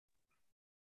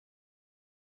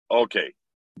Okay.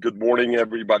 Good morning,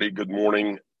 everybody. Good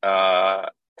morning.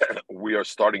 We are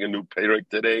starting a new Perek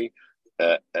today,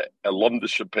 a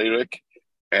Lumdish Perek.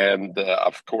 And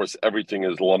of course, everything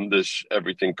is Lumdish.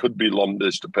 Everything could be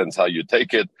Lumdish, depends how you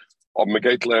take it. Or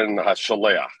Megatler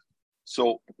Hashaleach.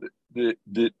 So the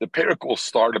Perek will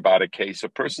start about a case. A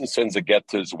person sends a get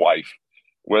to his wife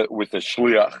with a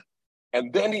shliach,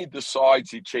 and then he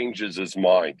decides he changes his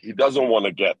mind. He doesn't want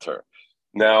to get her.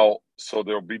 Now, so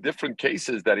there'll be different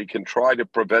cases that he can try to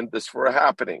prevent this from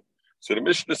happening. So the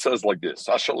Mishnah says like this: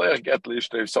 Hashalech get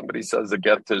lishte. If somebody says a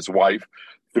get to his wife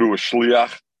through a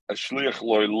shliach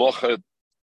loy lochet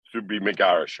to be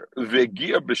megarisher.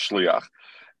 Vegia b'shliach,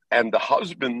 and the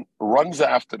husband runs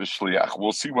after the shliach.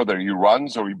 We'll see whether he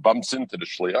runs or he bumps into the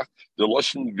shliach. The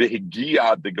lashon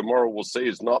vegia, the Gemara will say,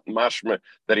 is not mashma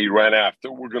that he ran after.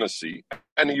 We're going to see,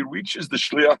 and he reaches the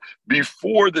shliach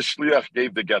before the shliach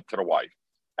gave the get to the wife.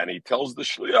 And he tells the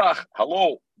shliach,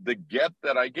 hello, the get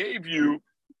that I gave you,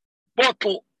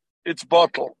 bottle, it's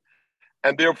bottle.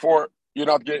 And therefore,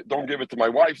 don't give it to my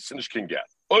wife, since she can get.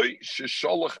 Or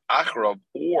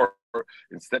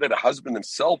instead of the husband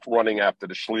himself running after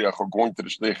the shliach or going to the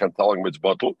shliach and telling him it's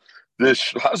bottle, the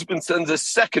husband sends a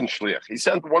second shliach. He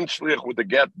sent one shliach with the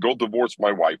get, go divorce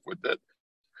my wife with it.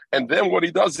 And then what he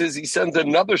does is he sends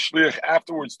another shliach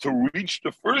afterwards to reach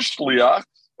the first shliach,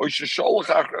 or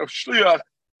shliach,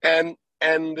 and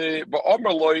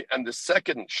the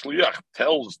second shliach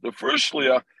tells the first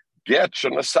shliach, get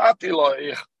shenasati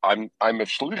laich. I'm a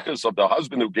shlichus of the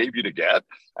husband who gave you the get,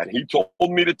 and he told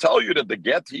me to tell you that the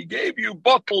get he gave you,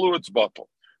 bottle or it's bottle.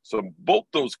 So both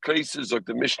those cases of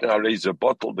the Mishnah raise a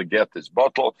bottle, the get is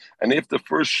bottle, and if the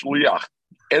first shliach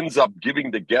ends up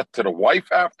giving the get to the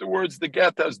wife afterwards, the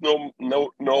get has no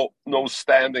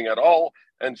standing at all,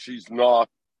 and she's not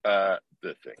the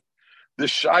thing. The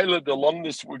Shaila, the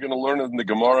alumnus, we're going to learn in the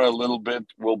Gemara a little bit,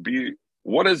 will be,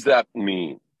 what does that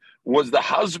mean? Was the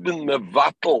husband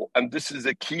mevatel, and this is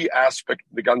a key aspect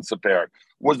of the ganze Perek,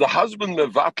 was the husband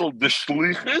mevatel the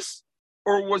shlichus,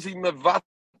 or was he mevatel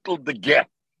the get?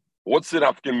 What's the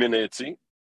nafkamina, Itzi?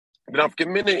 The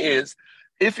nafkamina is,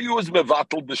 if he was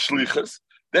mevatel the shlichus,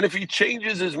 then if he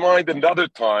changes his mind another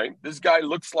time, this guy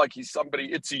looks like he's somebody,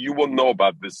 Itzi, you won't know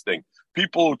about this thing.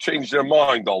 People who change their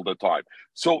mind all the time.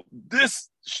 So this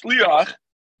shliach,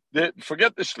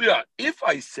 forget the shliach. If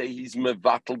I say he's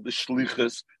mevatel the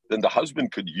shlichus, then the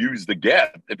husband could use the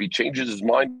get, if he changes his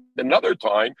mind another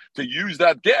time, to use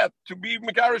that get to be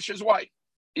megarish his wife.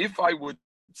 If I would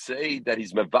say that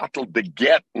he's mevatel the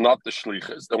get, not the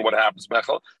shlichus, then what happens,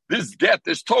 Mechel? This get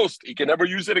is toast. He can never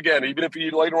use it again. Even if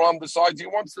he later on decides he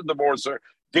wants to divorce her,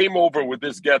 game over with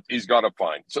this get he's got to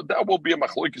find. So that will be a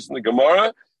machlokes in the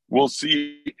Gemara. We'll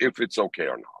see if it's okay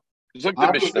or not.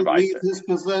 How does it leave his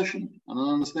possession? I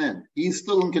don't understand. He's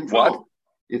still in control. What?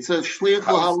 It says shliach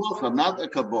halacha, not a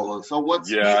kabbalah. So what's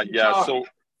So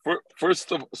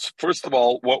first of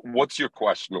all, what's your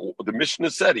question? The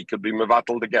Mishnah said he could be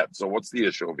mevatel the get. So what's the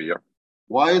issue over here?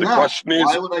 Why the not? Question is,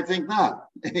 why would I think not?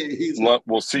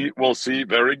 We'll see. We'll see.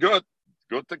 Very good.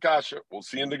 Good to kasha. We'll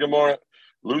see in the Gemara.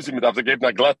 Lucy mit after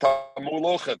geben glat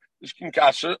amulochet. Ich kin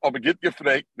kasha, aber git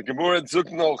gefragt. The Gemara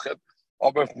sucht noch,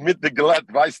 aber mit der glat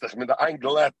weißt du, mit der ein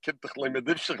glat gibt doch mit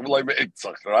dich bleiben ich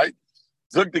sag, right?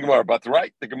 Zug the Gemara, but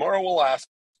right, the Gemara will ask,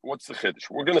 what's the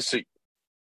chiddush? We're going to see.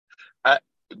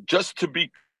 Just to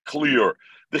be clear,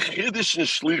 the chiddush in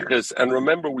shlichus, and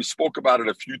remember we spoke about it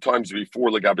a few times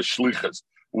before, like shlichus.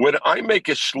 When I make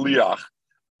a shliach,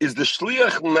 is the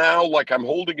shliach now like I'm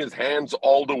holding his hands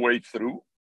all the way through,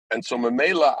 and so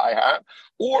memela I have,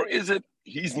 or is it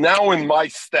he's now in my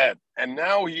stead, and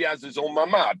now he has his own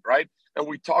mamad, right? And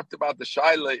we talked about the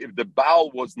shaila if the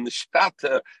Baal was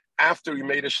nishtata after he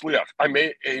made a shliach.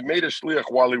 He made a shliach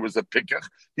while he was a pikach.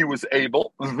 He was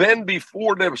able. Then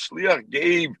before the shliach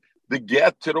gave the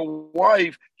get to the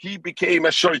wife, he became a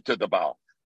shoy to the Baal.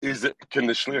 Can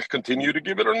the shliach continue to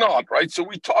give it or not, right? So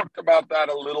we talked about that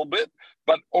a little bit,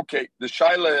 but okay, the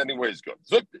shaila anyway is good.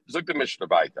 Zuk the Mishnah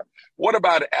weiter. What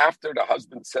about after the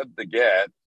husband said the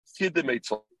get,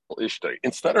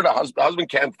 instead of the husband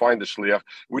can't find the shliach.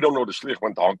 We don't know the shliach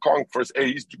went to Hong Kong first.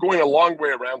 He's going a long way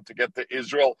around to get to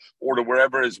Israel or to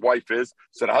wherever his wife is.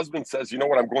 So the husband says, you know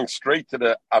what, I'm going straight to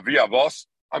the Avi Avos.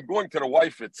 I'm going to the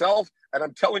wife itself, and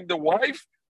I'm telling the wife,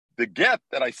 the get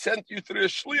that I sent you through the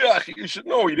shliach, you should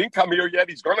know he didn't come here yet.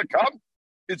 He's going to come.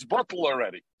 It's bottle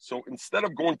already. So instead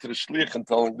of going to the shliach and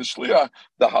telling the shliach,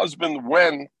 the husband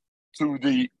went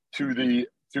directly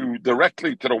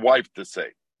to the wife to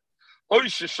say.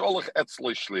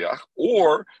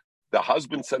 Or the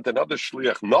husband sent another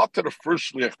shliach, not to the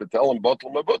first shliach to tell him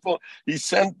bottle my bottle. He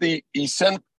sent the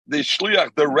the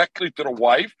shliach directly to the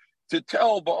wife to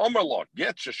tell ba'amarlach,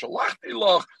 get shalachti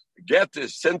lach, get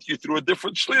is sent you through a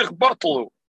different shliach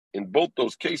bottle. In both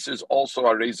those cases, also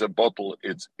I raise a bottle,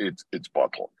 it's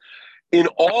bottle. In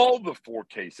all the four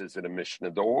cases in the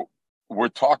Mishnah, though, we're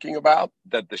talking about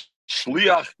that the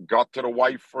shliach got to the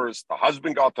wife first, the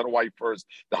husband got to the wife first,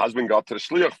 the husband got to the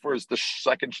shliach first, the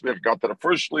second shliach got to the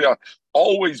first shliach,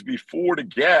 always before the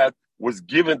get was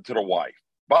given to the wife.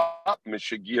 But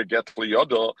Mishagia get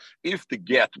liyoda, if the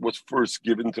get was first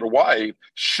given to the wife,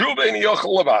 shuveni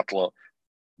yochel levatla.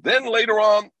 Then later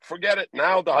on, forget it.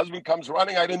 Now the husband comes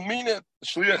running. I didn't mean it.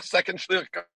 Shliach, second shliach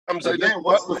comes. Again,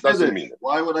 what's the doesn't mean it.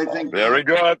 Why would I think? Very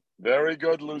good, very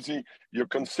good, Lucy. You're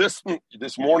consistent.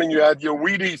 This morning you had your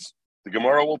Wheaties. The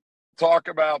Gemara will talk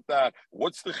about that.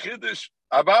 What's the chiddush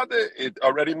about it? It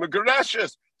already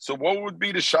megarashes. So what would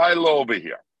be the shiloh over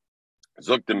here?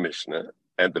 Zok the Mishnah,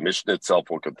 and the Mishnah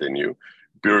itself will continue.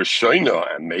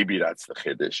 Birshayna, and maybe that's the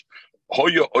chiddush.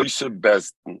 Hoya oisa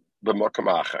bezdin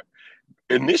b'makam.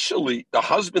 Initially, the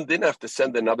husband didn't have to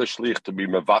send another shliach to be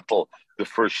mevatel the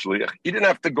first shliach. He didn't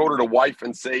have to go to the wife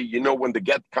and say, when the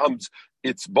get comes,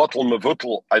 it's batel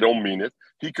mevutel. I don't mean it.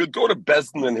 He could go to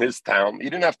Bezdin in his town. He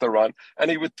didn't have to run. And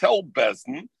he would tell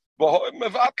Bezdin,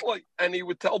 and he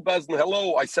would tell Bezdin,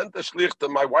 hello, I sent a shliach to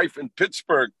my wife in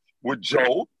Pittsburgh with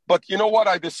Joe, but you know what?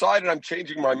 I decided I'm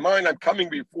changing my mind. I'm coming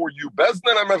before you, Bezdin,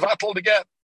 and I'm mevatel to get.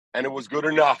 And it was good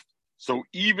enough. So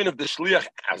even if the shliach,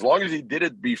 as long as he did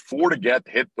it before the get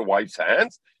hit the wife's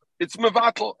hands, it's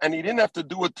mevatel, and he didn't have to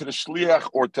do it to the shliach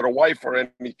or to the wife or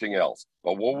anything else.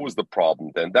 But what was the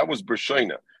problem then? That was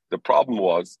b'shayna. The problem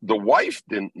was the wife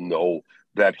didn't know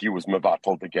that he was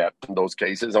mevatel to get in those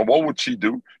cases. And what would she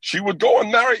do? She would go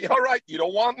and marry. All right, you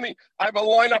don't want me. I have a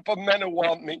lineup of men who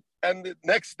want me. And the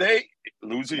next day,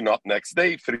 Lucy, not next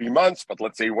day, 3 months, but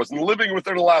let's say he wasn't living with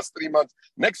her the last 3 months.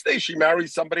 Next day, she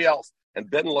marries somebody else. And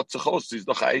then Latzachos is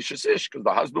the Chayeshes Ish, because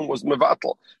the husband was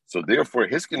mevatel. So therefore,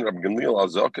 Hiskin Rab Gamliel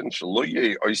Azokan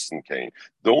Shaloye Oisen Kane.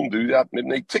 Don't do that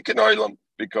midnight tikkun oilam,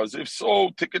 because if so,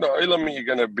 tikkun oilam, you're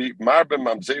going to be marbem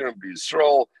mamzerim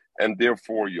b'Yisrael, and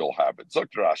therefore you'll have it.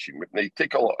 Zok Rashi midnight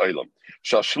tikkun oilam.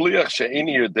 Shashliach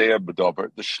she'eni yodea b'dover.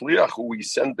 The shliach who we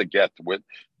send the get with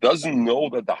doesn't know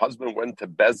that the husband went to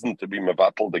Bezdin to be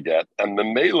mevatel the get, and the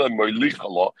mele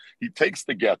moilichala, he takes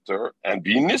the getter and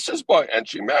be nisses boy, and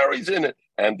she marries in it,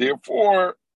 and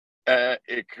therefore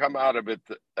it come out of it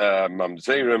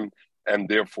mamzerim, and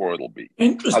therefore it'll be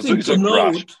interesting to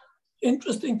note.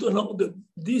 Interesting to know that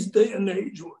this day and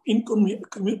age, where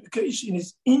communication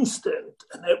is instant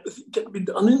and everything can be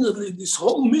done instantly, this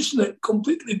whole mission is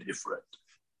completely different.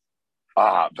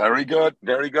 Very good,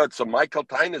 very good. So Michael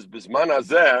Tainas Bisman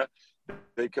Azeh,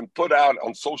 they can put out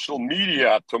on social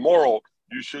media tomorrow,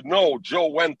 you should know Joe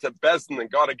went to Bezdin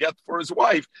and got a get for his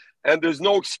wife, and there's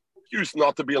no excuse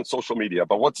not to be on social media.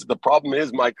 But what's the problem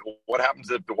is, Michael, what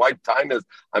happens if the wife Tainas,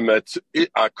 I'm a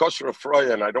kosher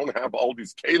afroya and I don't have all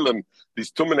these kalim,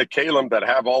 these tumene kalim that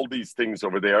have all these things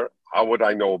over there, how would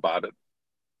I know about it?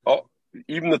 Oh,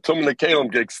 even the Tumne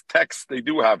Kalim gigs text, they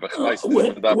do have a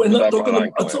we're not talking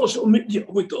about social media.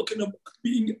 We're talking about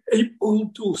being able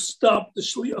to stop the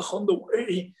shliach on the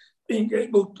way, being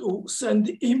able to send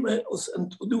emails and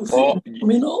to do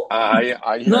things. I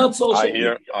hear, not social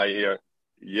media. I hear.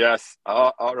 Yes.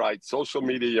 All right. Social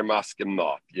media, you're masking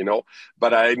not,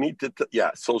 But I need to,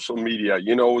 social media,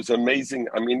 it's amazing.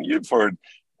 I mean, you've heard,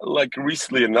 like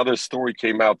recently, another story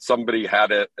came out. Somebody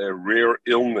had a rare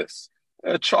illness.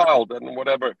 A child and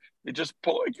whatever. They just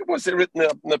it wasn't written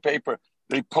up in the paper.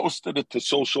 They posted it to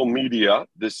social media.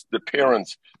 The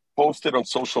parents posted on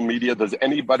social media. Does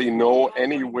anybody know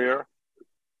anywhere?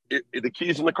 The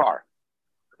key's in the car.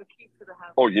 The key to the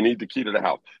house. Oh, you need the key to the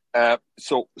house.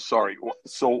 Sorry.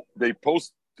 So they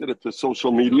posted it to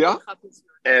social media,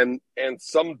 and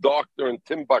some doctor in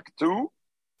Timbuktu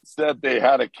said they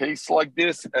had a case like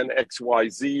this and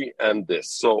XYZ and this.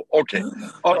 So, okay.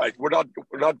 All right. We're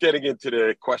not getting into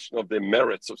the question of the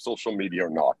merits of social media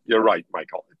or not. You're right,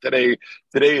 Michael. Today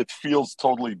it feels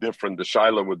totally different. The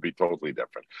Shiloh would be totally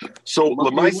different. So,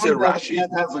 Lemaise Rashi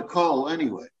has a call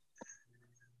anyway.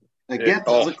 The get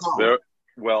has a call.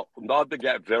 Not the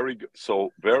get. Very good.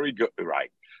 So, very good.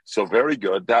 Right. So very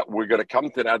good. That we're going to come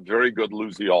to that. Very good,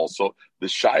 Lucy. Also, the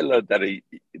shaila that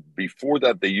before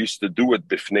that they used to do it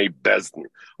bifnei Bezdin.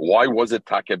 Why was it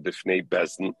taka bifnei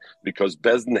Bezdin? Because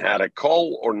Bezdin had a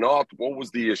call or not. What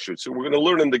was the issue? So we're going to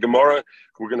learn in the Gemara.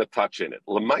 We're going to touch in it.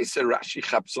 Lemaise Rashi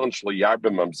chapson shlo yarbe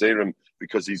mamzerim,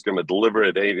 because he's going to deliver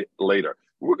it later.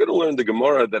 We're going to learn the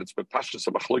Gemara that it's Bepashas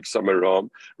Amachlik Samaram.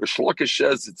 Rish Lakish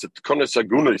says it's a Tkonas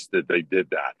Agunis that they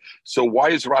did that. So why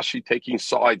is Rashi taking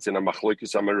sides in a Machlik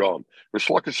Samaram? Rish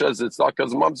Lakish says it's not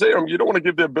because of Mamzerim. You don't want to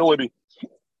give the ability.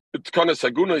 It's Tkonas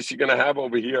Agunis you're going to have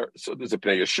over here. So there's a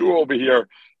Pnei Yeshua over here.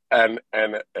 And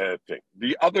thing.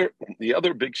 The other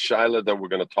big shaila that we're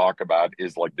going to talk about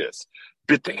is like this.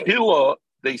 B'techila,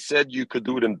 they said you could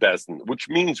do it in Bezdin, which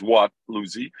means what,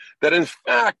 Lucy? That in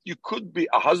fact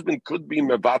a husband could be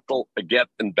mevatel a get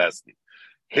in Bezdin.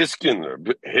 Hiskin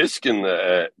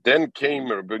then came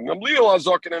Gamliel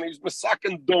Azokin and he's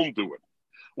mesakin, don't do it.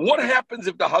 What happens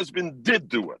if the husband did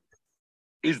do it?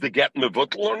 Is the get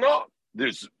mevatel or not?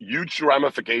 There's huge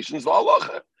ramifications.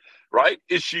 Right?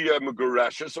 Is she a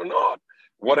Megurashis or not?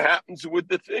 What happens with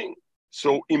the thing?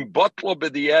 So in Batla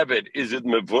B'di'evid, is it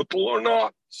Mevutel or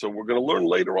not? So we're going to learn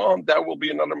later on. That will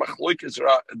be another Machlokes,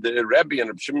 the Rebbe and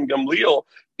Reb Shimon Gamliel,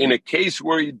 in a case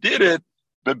where he did it,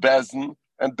 Bezdin,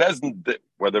 and Bezdin,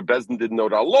 whether Bezdin didn't know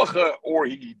the halacha or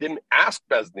he didn't ask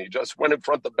Bezdin, he just went in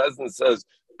front of Bezdin and says,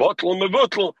 Batla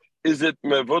Mevutel, is it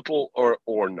Mevutel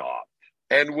or not?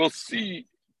 And we'll see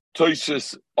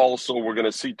Toises also, we're going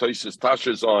to see Toises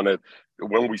Tashas on it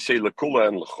when we say Lekula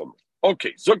and Lechum.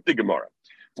 Okay, Zuk the Gemara.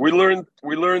 We learned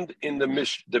in the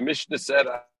Mishnah said,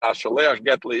 Ashaleach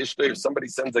get le'ishteh, if somebody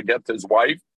sends a get to his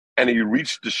wife and he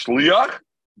reached the Shliach,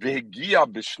 Vehigia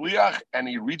b'Shliach, and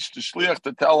he reached the Shliach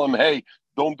to tell him, hey,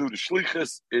 don't do the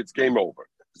Shlichus, it's game over.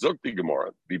 Zuk the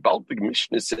Gemara. The Baltic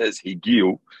Mishnah says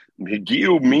Higiu.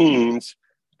 Higiu means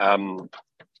Hegiu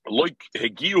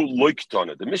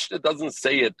loiktona. The Mishnah doesn't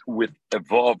say it with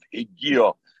evav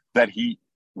Hegiu that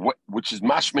which is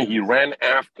mashma, he ran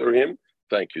after him.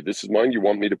 Thank you. This is mine. You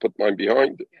want me to put mine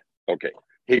behind? Okay.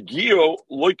 Hegiu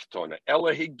loiktona.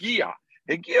 Ela Hegia.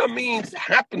 Hegia means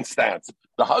happenstance.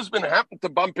 The husband happened to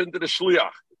bump into the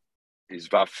shliach. Is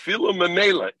vafilu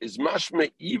memela is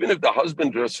mashma. Even if the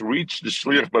husband just reached the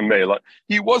shliach memela,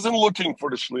 he wasn't looking for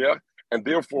the shliach, and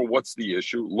therefore, what's the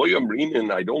issue? Lo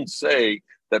yamrinin. I don't say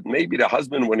that maybe the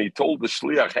husband, when he told the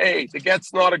shliach, hey, the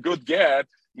get's not a good get,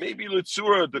 maybe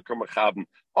litzura dekamachabim.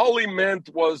 All he meant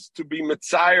was to be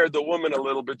mitzayer the woman a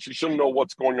little bit. She shouldn't know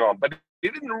what's going on. But he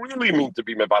didn't really mean to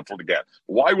be mevatel the get.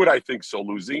 Why would I think so,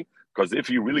 Lucy? Because if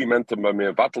he really meant to be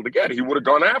mevatel the get, he would have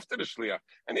gone after the shliach.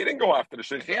 And he didn't go after the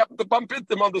shliach. He happened to bump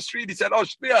into him on the street. He said, oh,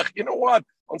 shliach, you know what?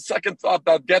 On second thought,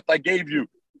 that get I gave you,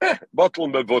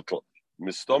 batel mevutel.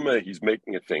 Mistome, he's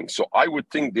making a thing. So I would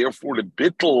think, therefore, the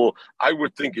bittel, I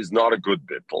would think, is not a good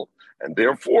bittel. And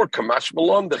therefore, Kamash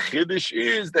Malon, the chiddush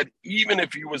is that even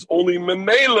if he was only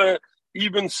memele,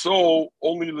 even so,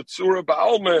 only Litzura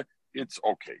Ba'alme, it's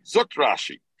okay. Zok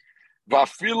Rashi,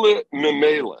 Vafile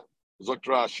memele, Zok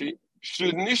Rashi,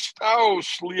 Shenishtav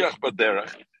Shliach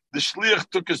Baderech. The Shliach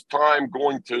took his time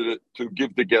going to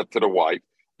give the get to the wife.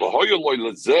 B'hoyoloi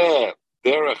lezeh,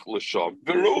 Derech l'shav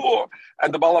v'ruah,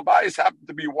 and the balabais happened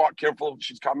to be careful.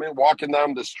 She's walking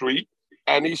down the street,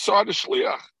 and he saw the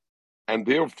shliach, and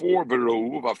therefore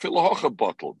v'ruah v'afilahocha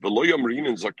batel v'loyam rin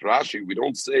in Zakrashi. We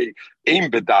don't say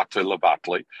aim bedate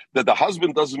levatle, that the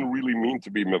husband doesn't really mean to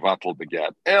be mevatel the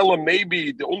get. Ella,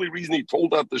 maybe the only reason he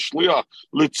told out the shliach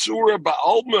litzura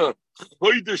ba'alma.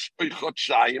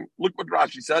 Look what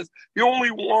Rashi says. He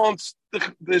only wants the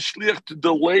shliach to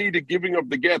delay the giving of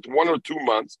the get 1 or 2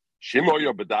 months.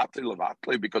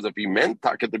 Because if he meant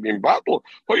Taka to be in battle,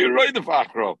 he would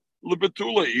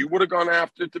have gone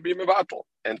after to be in battle.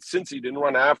 And since he didn't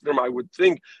run after him, I would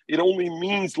think it only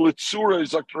means Litzura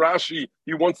is Rashi.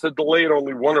 He wants to delay it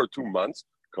only 1 or 2 months.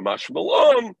 Kamash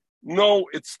Malon, no,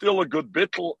 it's still a good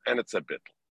bittel, and it's a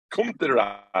bittel. Kum to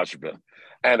Rashba,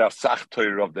 and a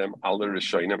sachtoir of them, Allah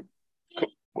Rishonim.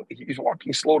 He's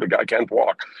walking slow, the guy can't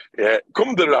walk.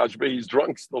 Kum de Rashba, he's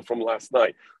drunk still from last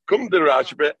night. Kum de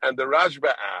Rashba, and the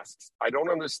Rashba asks, I don't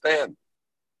understand.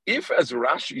 If, as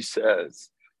Rashi says,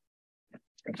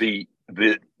 the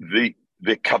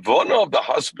kavana of the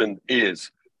husband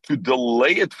is to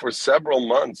delay it for several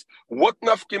months, what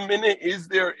nafkemina is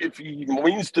there if he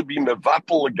means to be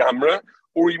mevatel gamra,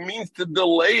 or he means to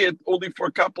delay it only for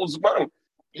a couple of months?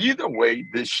 Either way,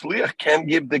 the shliach can't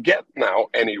give the get now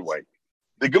anyway.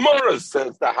 The Gemara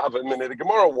says the have a minute. The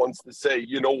Gemara wants to say,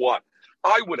 you know what?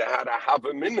 I would have had a have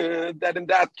a minute that in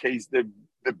that case, the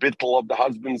bittel of the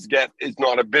husband's get is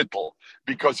not a bittel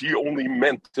because he only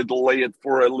meant to delay it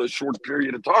for a short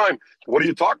period of time. What are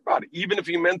you talking about? Even if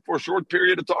he meant for a short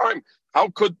period of time, how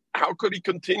could he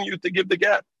continue to give the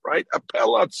get, right?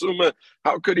 Appellat summa.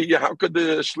 How could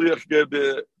the shliach give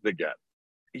the get?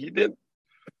 He did.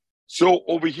 So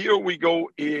over here we go,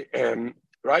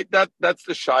 right? That's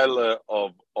the shaila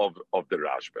of the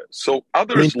Rashba. So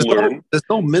others learn. There's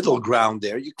no middle ground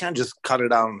there. You can't just cut it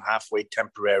down halfway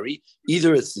temporary.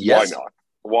 Either it's yes. Why not?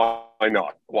 Why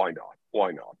not? Why not?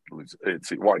 Why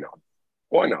not?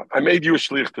 Why not? I made you a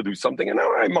shlich to do something, and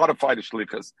now I modified the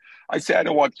shlichus. I say I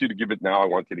don't want you to give it now. I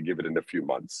want you to give it in a few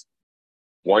months.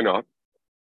 Why not?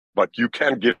 But you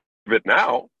can't give it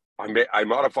now. I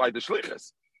modified the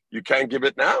shlichus. You can't give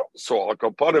it now. So I'll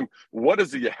go put him. What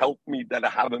does it help me that I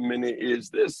have a minute is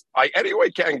this? I anyway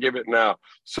can't give it now.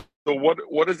 So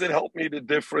what does it help me? The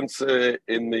difference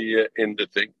in the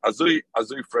thing. Azui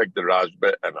frag the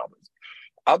Rashba and others.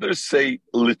 Others say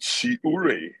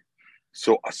litziure.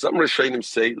 So some Rishonim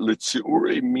say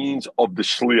litziure means of the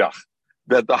shliach,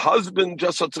 that the husband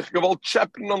just had to gewalt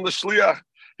cheppen on the shliach.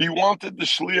 He wanted the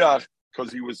shliach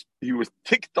because he was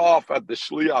ticked off at the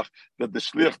shliach that the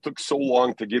shliach took so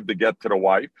long to give the get to the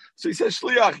wife. So he says,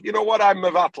 shliach, you know what? I'm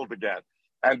mevatel the get.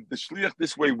 And the shliach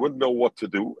this way wouldn't know what to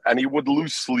do, and he would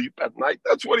lose sleep at night.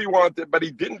 That's what he wanted, but he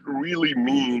didn't really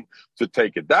mean to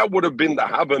take it. That would have been the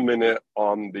Havamina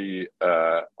on the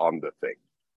thing.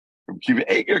 Rabbi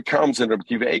Kiva Eger comes,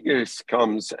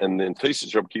 and then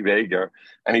faces Rabbi Kiva Eger,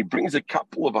 and he brings a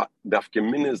couple of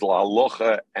nafkaminas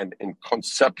la'alocha, and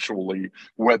conceptually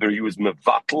whether he was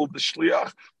mevatel the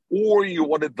shliach or you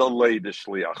want to delay the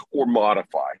shliach or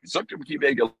modify. So Rabbi Kiva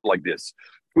Eger like this: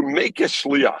 to make a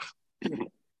shliach.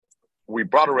 We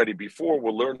brought already before,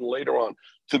 we'll learn later on.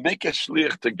 To make a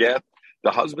shliach to get, the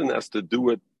husband has to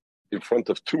do it in front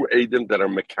of two Eidim that are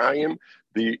Mekayim,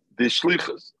 the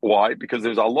shlichus. Why? Because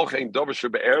there's Allah ein davar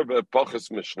shebe'erva pachas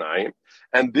mishnayim,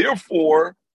 and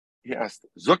therefore, he has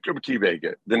Zukr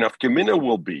b'kivega, the nafkamina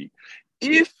will be,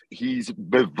 if he's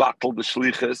bevatel the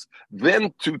shlichus,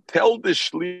 then to tell the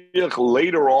shliach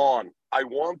later on, I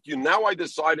want you, now I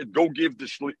decided, go give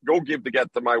the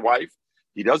get to my wife.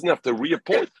 He doesn't have to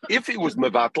reappoint. If he was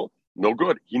mevatel, no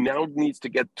good. He now needs to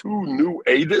get two new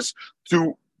edis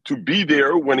to be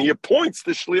there when he appoints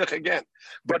the shliach again.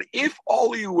 But if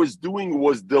all he was doing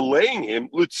was delaying him,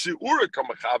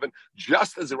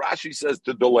 just as Rashi says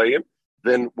to delay him,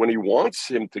 then when he wants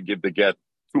him to give the get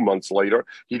 2 months later,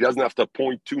 he doesn't have to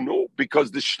appoint two new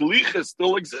because the shliach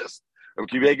still exists.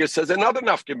 Rabbi says another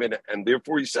nafkamina, and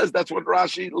therefore he says that's what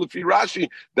Rashi,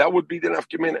 that would be the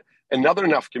nafkamina. Another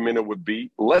nafkamina would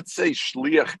be, let's say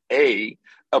shliach A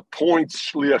appoints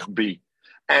shliach B,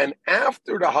 and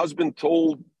after the husband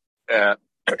told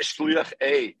shliach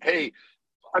A, hey,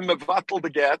 I'm mevatel the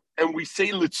get, and we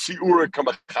say l'tziura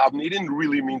kamachavni, he didn't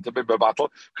really mean to be mevatel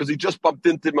because he just bumped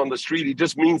into him on the street. He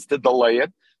just means to delay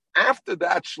it. After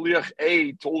that, shliach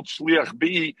A told shliach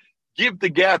B, give the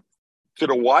get to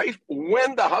the wife.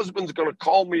 When the husband's going to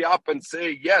call me up and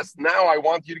say, yes, now I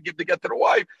want you to give the get to the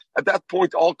wife, at that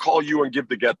point, I'll call you and give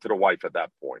the get to the wife at that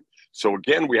point. So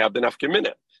again, we have the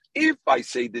nafkamina. If I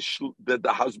say that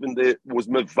the husband was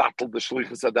mevatel the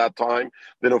shlichus at that time,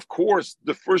 then of course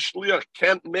the first shliach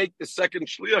can't make the second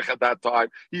shliach at that time.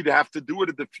 He'd have to do it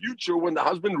in the future when the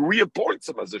husband reappoints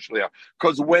him as a shliach.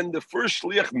 Because when the first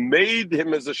shliach made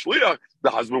him as a shliach,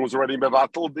 the husband was already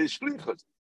mevatel the shlichus.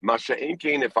 Masha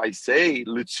Enkein, if I say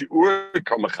that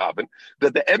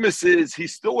the emes is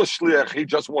he's still a shliach, he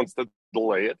just wants to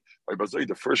delay it.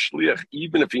 The first shliach,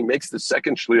 even if he makes the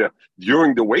second shliach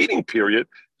during the waiting period,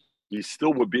 he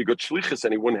still would be a good shlichus,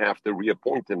 and he wouldn't have to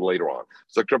reappoint him later on.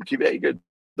 So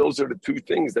those are the two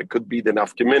things that could be the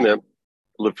nafkamina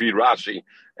lefi Rashi,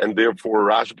 and therefore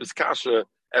Rashi b'skasha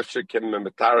efshek kem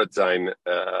metaret zayin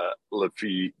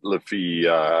lefi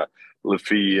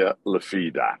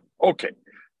that. Okay.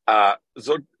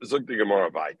 Zog the Gemara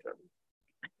weiter.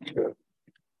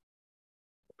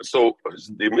 So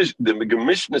the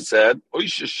Mishnah said,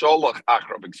 Oisha sholach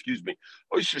achrav,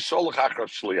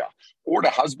 shliach. Or the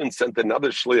husband sent another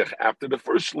shliach after the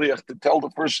first shliach to tell the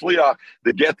first shliach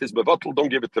the get is mevatel, don't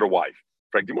give it to the wife.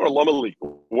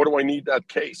 What do I need that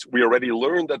case? We already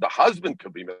learned that the husband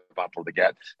could be mevatel the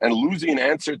get, and losing an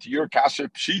answer to your kasha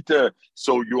pshita.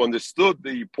 So you understood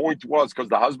the point was because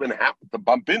the husband happened to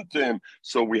bump into him.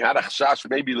 So we had a chash,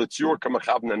 maybe let's your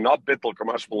kamachavna, not bittel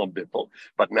kamashmal and bittel.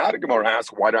 But now the Gemara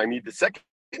asks, why do I need the second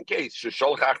case?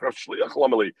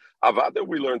 Avada,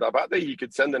 we learned Avada, he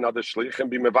could send another shlich and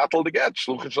be mevatel to get.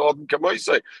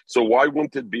 So why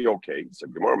wouldn't it be okay? So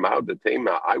Gemara Ma'od the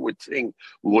Tema, I would think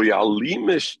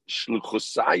loyalimish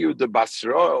shluchusayu de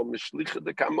basra mishlich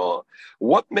de kama.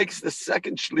 What makes the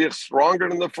second shlich stronger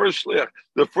than the first shlich?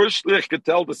 The first shlich could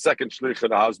tell the second shlich of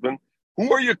the husband,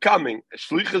 Who are you coming?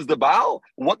 Shlichus the Baal?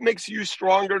 What makes you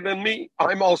stronger than me?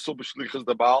 I'm also Shlichus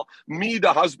the Baal. Me,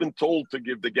 the husband, told to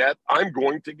give the get. I'm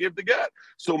going to give the get.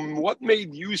 So what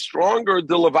made you stronger,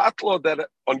 the Levatla, that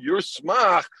on your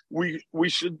smach, we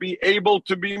should be able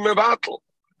to be Mevatl?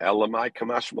 Elamai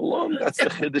Kamash Malon. That's the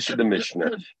Chiddush of the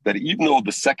Mishnah. That even though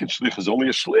the second Shlich is only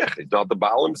a Shlich, he's not the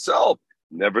Baal himself.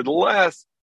 Nevertheless,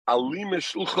 Alim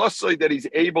Shluchosoi, that he's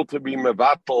able to be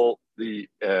Mevatl the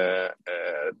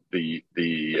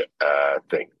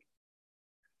thing.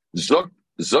 Zok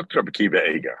Rabbi Kiva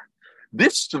Eger.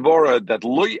 This svara that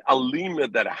loy alima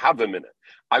that have him in it,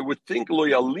 I would think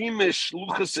loy alima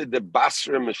shluchase de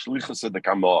basra shluchase de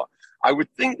kama. I would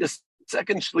think the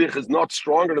second shlich is not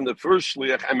stronger than the first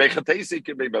shlich, and mechatesi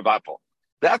can be mevatel.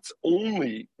 That's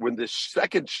only when the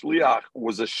second shliach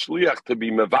was a shliach to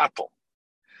be mevatel.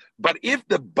 But if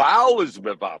the Baal is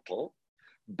mevatel,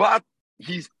 but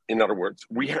he's, in other words,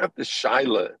 we have the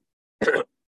shaila,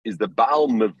 is the Baal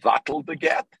mevatel the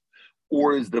get,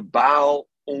 or is the Baal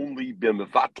only be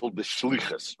mevatel the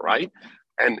shlichus, right?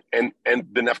 And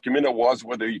the nafkamina was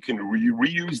whether you can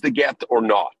reuse the get or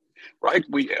not, right?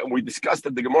 We discussed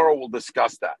that. The Gemara will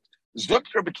discuss that. Zuk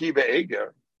Rabbi Kiva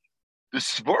Eger, the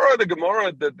svara of the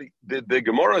Gemara that the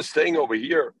Gemara is saying over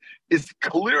here is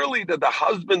clearly that the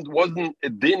husband wasn't a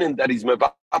din and that he's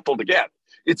mevatel the get.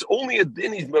 It's only a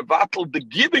din he's mevatel the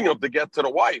giving of the get to the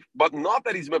wife, but not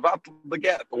that he's mevatel the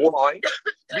get. Why?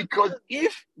 Because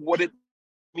if what it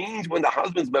means when the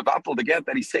husband's mevatel the get,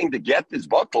 that he's saying the get is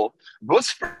batel,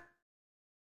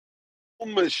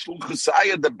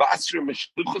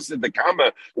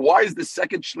 why is the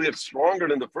second shliach stronger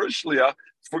than the first shliach?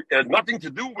 It has nothing to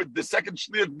do with the second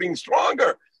shliach being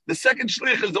stronger. The second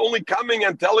shliach is only coming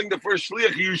and telling the first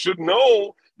shliach, you should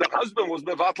know the husband was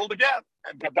mevatel the get.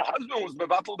 But the husband was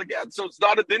mevatel the get, so it's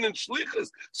not a din in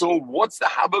shlichus. So what's the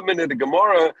habamin in the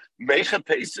Gemara? Meicha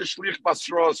teisa shlich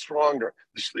basra is stronger.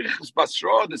 The shlichus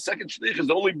basra, the second shlich is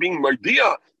only being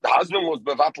mardia. The husband was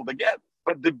mevatel the get.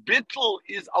 But the bittul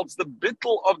is als the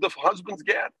bittul of the husband's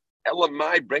get.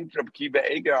 Elamai bringt Reb Kiva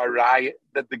Eger arai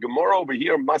that the Gemara over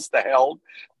here must have held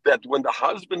that when the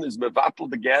husband is mevatel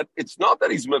the get, it's not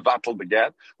that he's mevatel the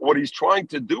get. What he's trying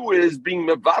to do is being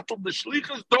mevatel the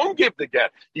shlichus. Don't give the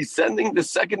get. He's sending the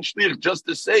second shlich just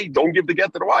to say, don't give the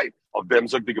get to the wife. Of them,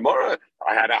 zog the Gemara,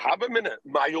 I had a have a minute.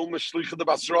 Mayol meshlicha the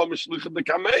basra meshlicha the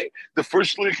kamei. The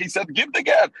first shlich he said, give the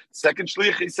get. Second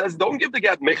shlich he says, don't give the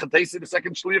get. Mechatesi the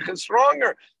second shlich is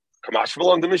stronger.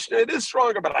 Kamashval on the Mishnah, it is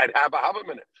stronger, but I'd have a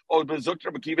minute. Oh, but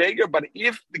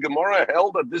if the Gemara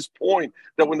held at this point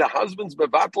that when the husband's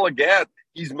mevatel a get,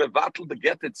 he's mevatel the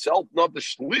get itself, not the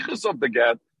shlichus of the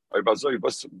get. What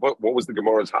was the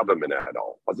Gemara's have a minute at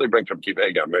all?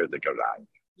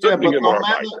 Yeah, but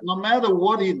no matter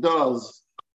what he does,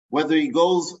 whether he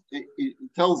goes, he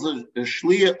tells a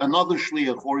shliach, another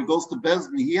shliach, or he goes to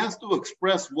Bezdin, he has to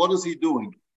express what is he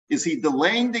doing. Is he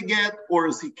delaying the get or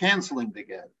is he canceling the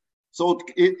get? So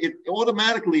it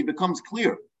automatically becomes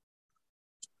clear.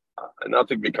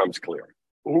 Nothing becomes clear.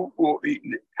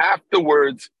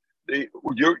 Afterwards,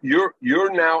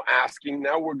 you're now asking.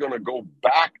 Now we're going to go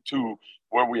back to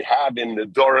where we had in the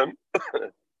Durham.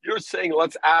 You're saying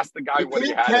let's ask the guy what he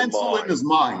had cancel in his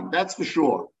mind. That's for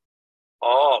sure.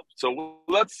 Oh, so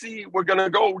let's see. We're going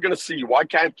to see. Why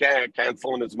can't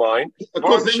cancel in his mind?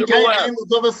 Because then you can't handle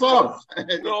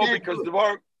the No, because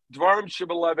Dvarim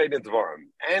Shibalev ain't a Dvarim.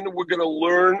 And we're going to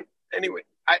learn, anyway,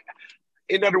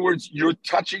 in other words, you're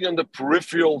touching on the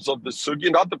peripherals of the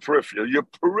sugya, not the peripheral. You're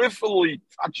peripherally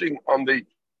touching on the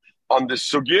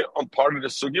sugya, on part of the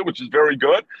sugya, which is very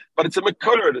good, but it's a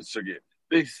mekara of the sugya.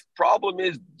 The problem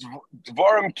is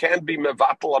Dvarim can't be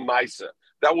mevatel a maisa.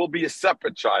 That will be a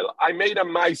separate child. I made a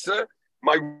maisa.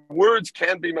 My words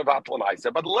can't be mevatel a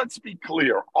maisa. But let's be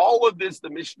clear. All of this, the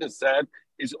Mishnah said,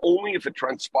 is only if it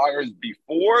transpires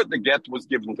before the get was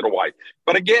given to the wife.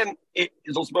 But again, it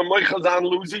is also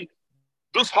Luzi.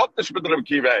 This hot with Reb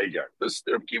Kiva Eger. This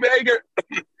Reb Kiva Eger.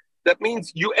 That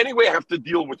means you anyway have to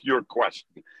deal with your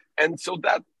question, and so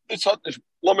that this hot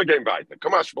let me get weiter.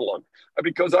 Kamash Malon,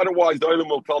 because otherwise the Olam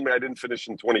will tell me I didn't finish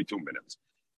in 22 minutes.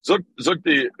 Zuk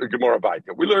the Gemara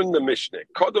weiter. We learn the Mishnah.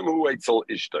 Kodem hu eitzel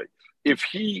ishtay. If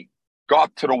he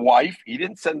got to the wife, he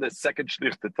didn't send the second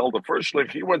shlich to tell the first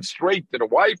shlich. He went straight to the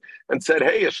wife and said,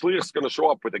 hey, a shlich is going to show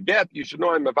up with a get. You should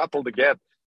know I'm a battle to get.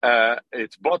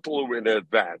 It's bottle in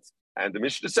advance. And the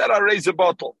Mishnah said, I raise a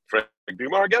bottle. Again,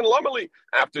 Lamali,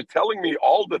 after telling me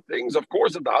all the things, of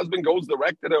course, if the husband goes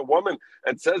direct to the woman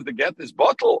and says the get is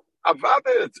bottle,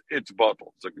 avada, it's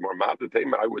bottle. So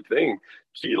I would think,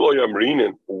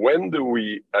 when do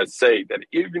we say that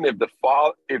even if the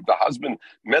husband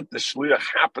met the shliach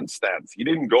happenstance, he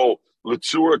didn't go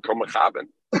L'tzura kamachaben.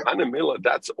 Hanamila,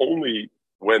 that's only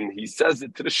when he says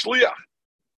it to the shliach.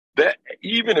 That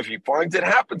even if he finds it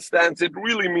happenstance, it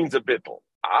really means a bittul.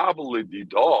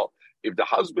 If the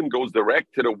husband goes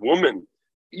direct to the woman,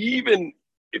 even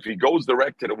if he goes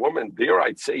direct to the woman, there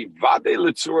I'd say vade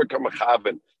l'tzura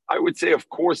kamachaben. I would say, of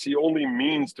course, he only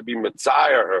means to be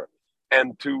mitzayer her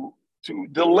and to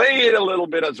delay it a little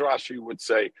bit, as Rashi would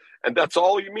say. And that's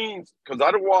all he means, because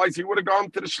otherwise he would have gone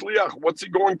to the shliach. What's he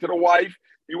going to the wife?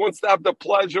 He wants to have the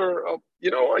pleasure of,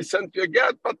 I sent you a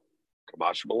get, but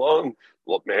Kamash Malone,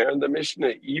 look, man, the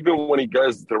Mishnah, even when he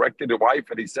goes directly to the wife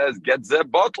and he says, get ze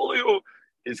bottle,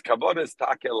 his kavod is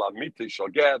take lamiti shall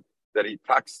get, that he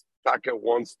taka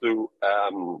wants to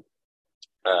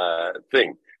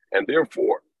thing. And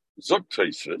therefore, Zuk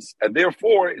Taisus, and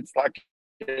therefore it's like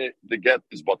the get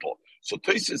is bottle. So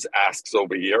Taisus asks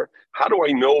over here, how do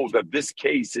I know that this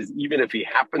case is even if he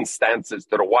happenstances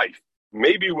to the wife?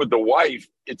 Maybe with the wife,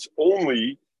 it's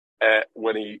only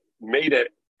when he made an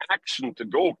action to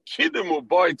go kiddim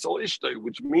u'bai tzal ishtay,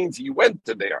 which means he went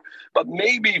to there. But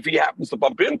maybe if he happens to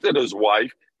bump into his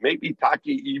wife, maybe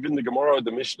Taki, even the Gemara or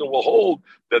the Mishnah will hold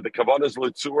that the kavanah is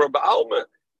l'tzura ba'alma.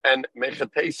 And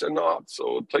mechates are not.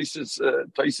 So Taisus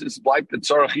bleibt at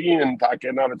Tzarachin and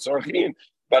Taka not at Tzarachin.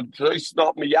 But Taisus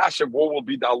not miyashav. What will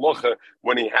be the halacha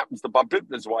when he happens to bump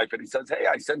into his wife and he says, "Hey,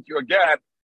 I sent you a get,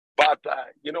 but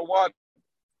you know what?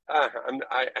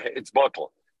 It's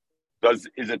bottle.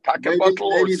 Is it Taka bottle?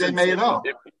 Maybe they made up.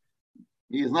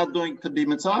 He's not doing to be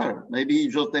mitzvah. Maybe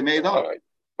they made up. All right,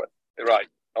 right.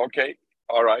 Okay,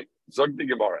 all right. Zog the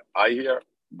Gemara. I hear,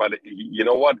 but you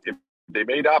know what? If they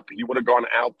made up, he would have gone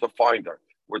out to find her.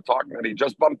 We're talking that he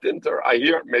just bumped into her. I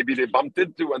hear maybe they bumped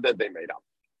into and then they made up.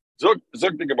 Zog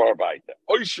the Gemara weiter.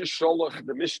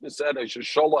 The Mishnah said,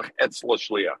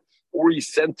 or he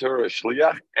sent her a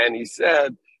shliach and he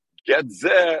said, get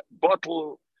ze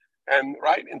bottle. And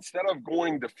right, instead of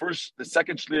going the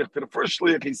second shliach to the first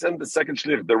shliach, he sent the second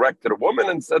shliach direct to the woman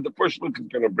and said the first shliach is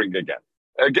going to bring again.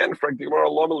 Again, frankly,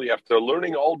 after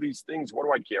learning all these things, what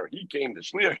do I care? He came, the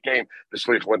shliach came, the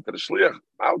shliach went to the shliach.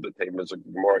 Now the tema is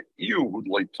more you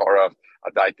like Torah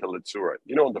adaita litzura.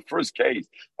 In the first case,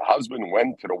 the husband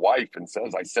went to the wife and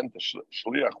says, "I sent the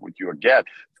shliach with you a get.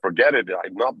 Forget it.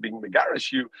 I'm not being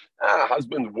megarish you."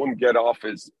 Husband wouldn't get off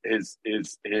his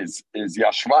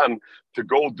yashvan to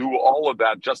go do all of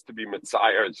that just to be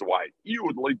mitzayir his wife. You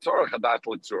would like Torah adaita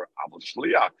litzura.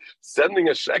 Shliach sending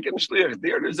a second shliach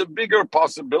there's a bigger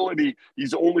possibility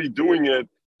he's only doing it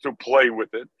to play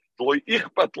with it. He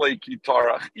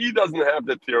doesn't have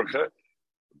the tircha.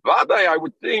 Vadai, I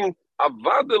would think,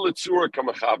 avada letzura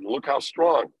kamachavn. Look how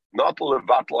strong. Not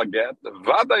levatla get.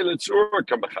 Vadai letzura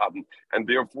kamachavn. And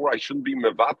therefore, I shouldn't be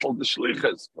mevatl the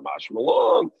shlichas. Kamash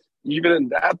malon. Even in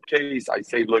that case, I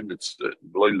say loy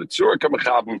letzura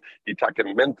kamachavn. He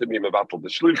taken meant to be mevatl the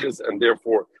shlichas, and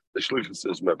therefore the shlichas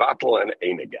is mevatl and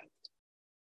ain't again.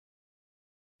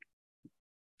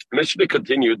 Mishnah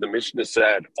continued. The Mishnah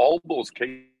said all those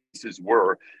cases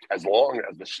were as long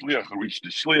as the shliach reached the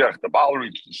shliach, the baal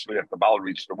reached the shliach, the baal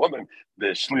reached the woman, the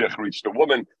shliach reached the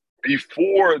woman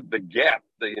before the get,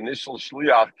 the initial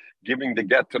shliach giving the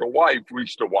get to the wife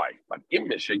reached the wife. But im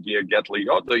mishagia get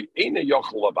liyodai ina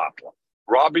yochel avatla.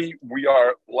 Rabbi, we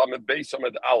are lamed beis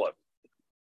amid aleph.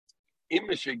 Im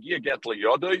mishagia get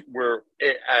liyodai. We're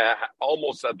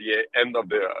almost at the end of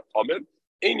the amid.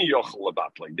 Then he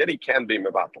can be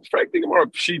mevatel. Frank, the Gemara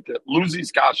pshita,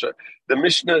 Luzi's kasha. The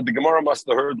Mishnah, the Gemara must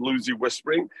have heard Luzi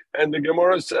whispering, and the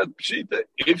Gemara said pshita.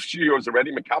 If she was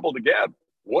already mekabel the gad,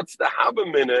 what's the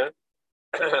habamina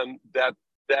that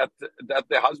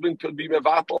the husband could be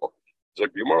mevatel? So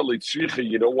Gemara litzricha,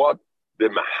 you know what? The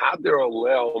mahader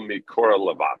alel mikora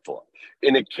levatel.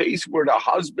 In a case where the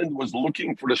husband was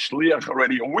looking for the shliach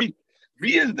already a week,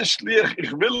 wie is the shliach?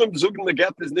 Ich will him zugen the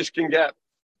get is nicht can get.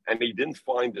 And he didn't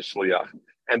find the shliach.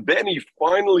 And then he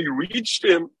finally reached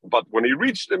him, but when he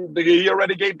reached him, he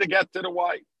already gave the get to the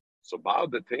wife. So about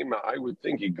the tema, I would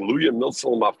think he gluya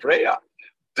milsel mafreya.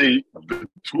 The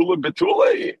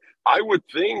betula. I would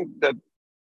think that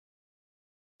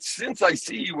since I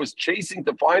see he was chasing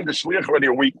to find the shliach already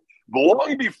a week,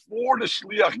 long before the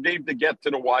shliach gave the get to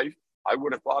the wife, I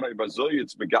would have thought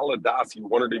it's megaladas, he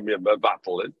wanted him to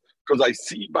mevatel it, because I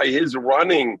see by his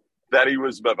running that he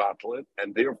was mevatel,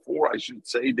 and therefore I should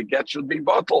say the get should be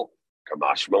bottle.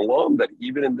 Kamash malom, that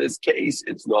even in this case,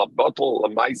 it's not bottle.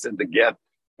 Lamaisa, the get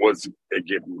was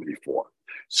given before.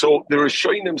 So the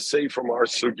Rishonim say from our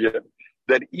sugya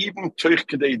that even Toich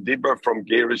Kedei Dibber from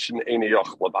Gerish and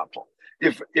Eineyach Labatel.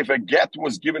 If a get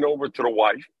was given over to the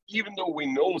wife, even though we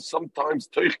know sometimes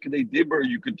Toich Kedei Dibber,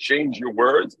 you could change your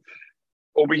words,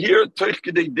 Over here, Toich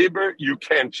Kedei Dibber, you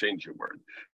can't change your word.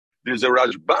 There's a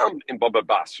Rashbam in Baba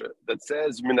Basra that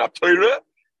says, Minatorah,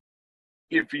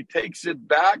 if he takes it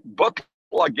back, but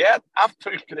get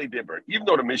after Dibber. Even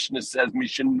though the Mishnah says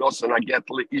Mishin Nosan Aget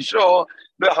Isha,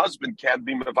 the husband can't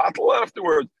be Mevatel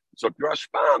afterwards. So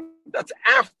Rashbam, that's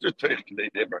after Toich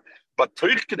Dibber. But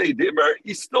Toich Dibber,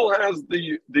 he still has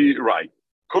the right.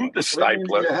 Come to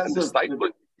Stipler.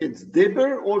 It's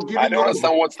Dibber or giving I don't over?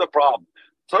 understand what's the problem.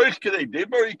 Toich Kedei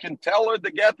Dibber, he can tell her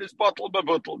the get is bottle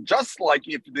bevutel. Just like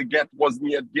if the get wasn't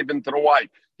yet given to the wife,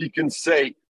 he can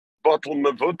say bottle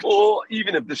mevutel.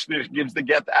 Even if the shlich gives the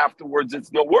get afterwards,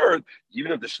 it's no word.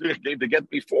 Even if the shlich gave the get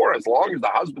before, as long as the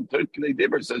husband Toich Kedei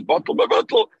Dibber says bottle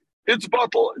mevutel, it's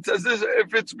bottle. It says this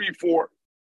if it's before.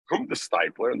 Come to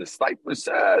Stipler, and the Stipler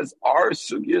says our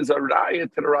sugi is a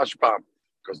raya to the Rashbam,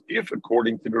 because if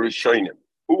according to the Rishonim,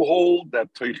 who hold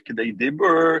that Toich Kedei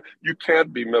Dibber, you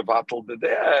can't be mevatel to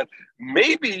that.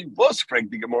 Maybe was frag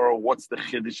the Gemara, what's the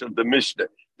chiddush of the Mishnah?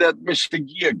 That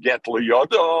Mishtagia get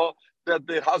liyada, that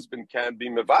the husband can't be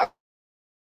mevatel.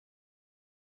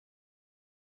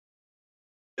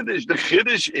 The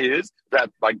chiddush is that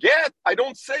by get, I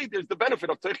don't say there's the benefit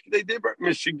of Toich Kedei Dibber.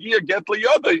 Mishtagia get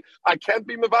liyada, I can't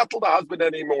be mevatel the husband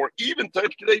anymore, even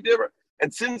Toich Kedei Dibber.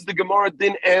 And since the Gemara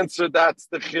didn't answer, that's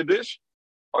the chiddush.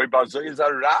 Or is a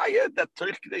raya that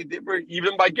Toich Kedei Dibber,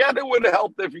 even by get, it would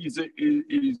help if he's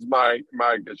my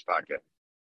geshtake.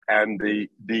 And the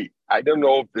I don't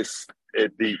know if this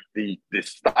the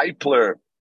Stipler,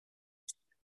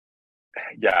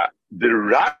 the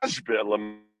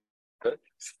Rashba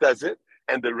says it,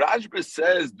 and the Rashba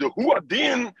says the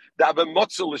huadin da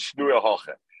b'motzel l'shnua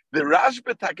hoche. The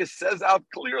Rashba says out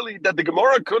clearly that the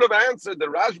Gemara could have answered the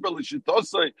Rashba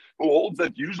l'shitosei, who holds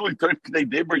that usually Toich Kedei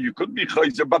Dibber you could be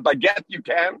chayzer, but by get you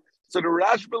can. So the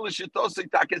Rashba l'shitosei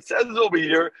says over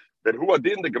here that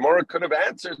huadin the Gemara could have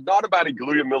answered not about a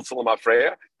gluya milsalam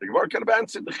afreya. The Gemara could have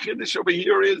answered the chiddush over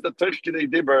here is that Toich Kedei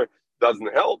Dibber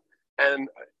doesn't help, and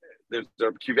there's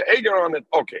the Kiva Eger on it.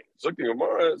 Okay, so the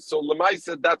Gemara. So Lemai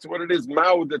said that's what it is.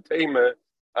 Mao the Tema.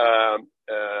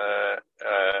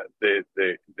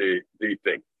 The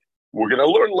thing. We're going to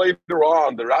learn later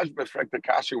on, the Rashba Frekta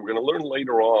Kashi, we're going to learn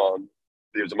later on,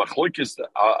 there's a machlokes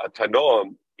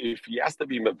tanon, if he has to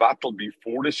be mevatel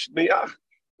before the shniach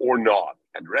or not.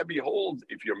 And Rebbe holds,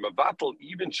 if you're mevatel,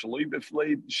 even shaloi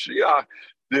b'flei shniach,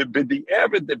 the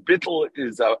bittel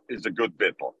is a good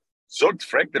bittel. Zogt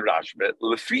Frekta Rashba,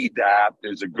 lefi that,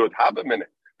 there's a good habam in it.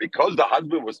 Because the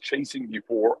husband was chasing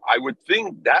before, I would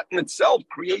think that in itself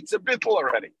creates a bittel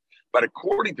already. But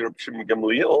according to Reb Shimon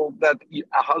Gamliel, that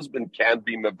a husband can't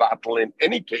be mevatel in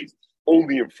any case,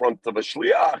 only in front of a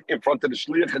shliach, in front of the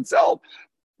shliach itself.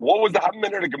 What was the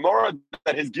habmin of the Gemara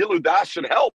that his gilu das should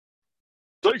help?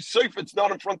 So if it's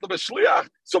not in front of a shliach,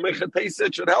 so mechatei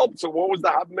should help. So what was the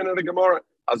habmin of the Gemara?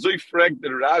 Azoy frag the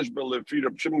Rashba lefi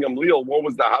Reb Shimon Gamliel. What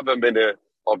was the habmin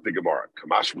of the Gemara?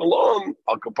 Kamash Malon,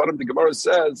 Al Kaparim, the Gemara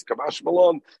says, Kamash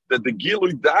Malon, that the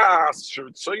Gilu Das,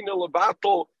 Shurtsoina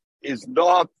Levatel, it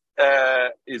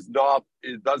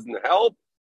doesn't help,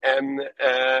 and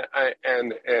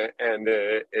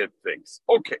it thinks.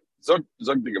 Okay, Zog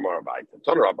the Gemara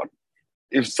Baita.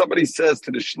 If somebody says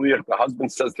to the Shliach, the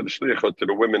husband says to the Shliach or to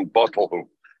the women, bottle who,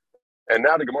 and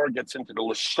now the Gemara gets into the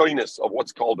lashoinus of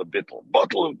what's called a bittel.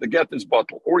 Bottle, the get is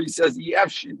bottle. Or he says,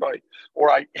 Yevshi, or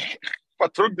I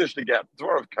patrugdish the get,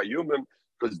 Dvar of Kayumim,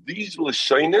 because these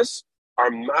lashoinus are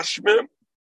mashmim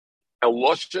and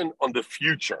lashon on the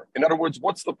future. In other words,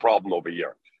 what's the problem over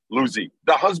here? Lucy,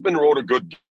 the husband wrote a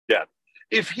good get.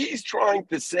 If he's trying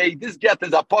to say this get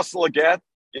is apostle get,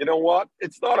 you know what?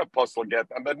 It's not apostle get.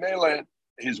 And then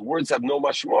his words have no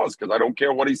mashmas because I don't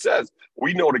care what he says.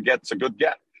 We know the get's a good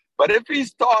get. But if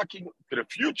he's talking to the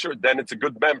future, then it's a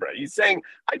good member. He's saying,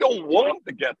 I don't want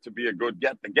the get to be a good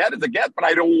get. The get is a get, but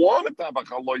I don't want it to have a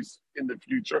chalois in the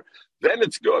future. Then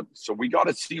it's good. So we got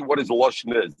to see what his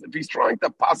lashon is. If he's trying to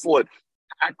puzzle it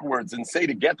backwards and say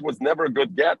the get was never a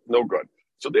good get, no good.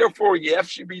 So therefore, yef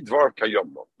should be dvar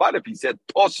kayom. But if he said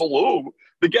puzzle,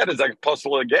 the get is like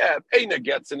puzzle a get. Ain't a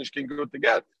get, and it can go to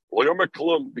get.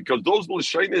 Because those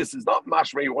l'shainis is not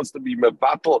mashmei. He wants to be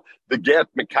mevatel the get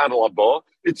mekanal abba.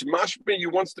 It's mashmei. He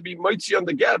wants to be mitzi on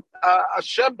the get.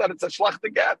 Hashem that it's a shlach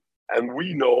get, and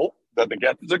we know that the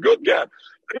get is a good get.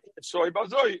 So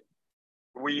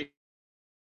we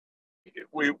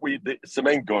the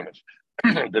semein gonish.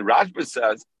 The Rashba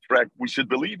says, correct, we should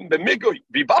believe in the migoy.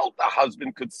 Vivalt, the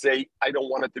husband could say, I don't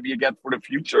want it to be a get for the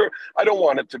future. I don't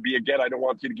want it to be a get. I don't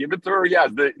want you to give it to her. He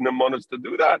has the manas to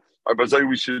do that. But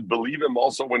we should believe him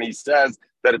also when he says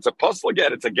that it's a puzzle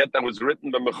get. It's a get that was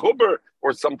written by Mechuber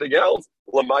or something else.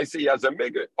 Lamaisi, he has a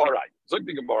migoy. All right. Zog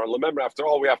the Gemara. Remember, after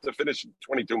all, we have to finish in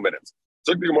 22 minutes.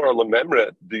 So the Gemara,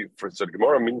 remember, so the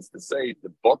Gemara means to say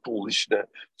the bottle lishna.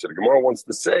 So the Gemara wants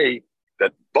to say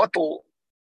that bottle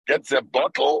gets a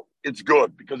bottle, it's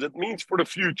good because it means for the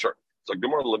future. So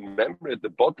Gemara, remember the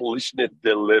bottle lishna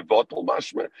the levatal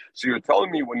mashma. So you're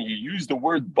telling me when you use the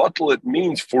word bottle, it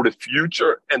means for the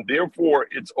future, and therefore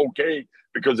it's okay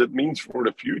because it means for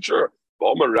the future.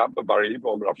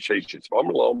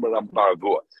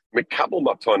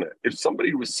 If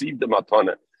somebody received the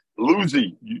matana,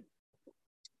 Luzi,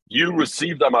 you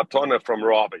received a matana from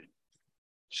Rabbi.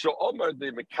 So Omar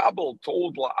the Mekabel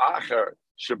told La'acher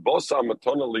Shabosa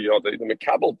matana liyode. The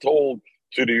Mekabel told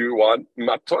to the one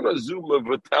matana zuma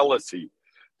vitelasi.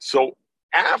 So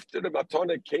after the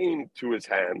matana came to his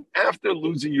hand, after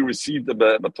Luzi you received the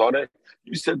matana,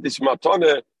 you said this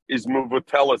matana is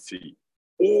muvatelasi,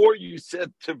 or you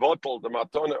said tivotel the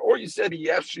matana, or you said he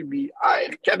actually be I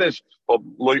kedesh of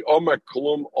loy Omar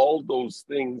klum. All those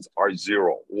things are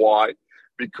zero. Why?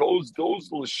 Because those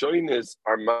lashonis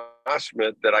are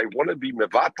mashmet that I want to be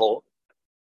mevatel,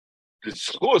 the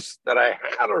schus that I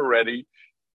had already,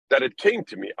 that it came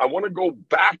to me. I want to go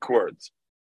backwards,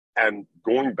 and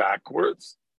going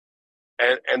backwards,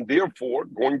 and therefore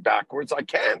going backwards I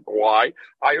can't. Why?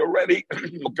 I already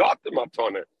got the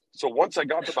matana. So once I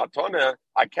got the matana,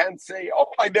 I can't say,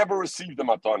 oh, I never received the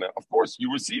matana. Of course,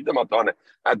 you received the matana.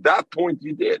 At that point,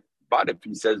 you did. But if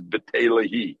he says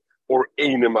betelehi or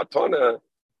eine matana,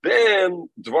 then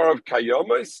dvarav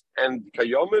kayomis and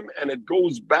kayomim, and it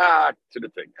goes back to the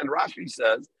thing. And Rashi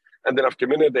says, and then after a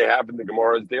minute they have in the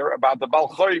Gemara is there about the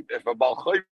balchoy. If a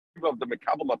balchoy of the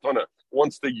mekabel matana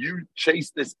wants to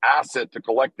chase this asset to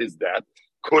collect his debt,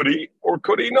 could he or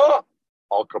could he not?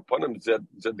 Al Kapanim said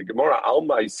the Gemara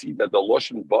Alma. I see that the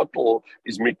loshen bottle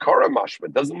is mikara mashma.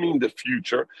 It doesn't mean the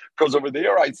future, because over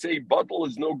there I say bottle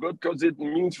is no good because it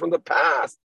means from the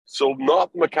past. So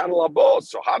not makan labo.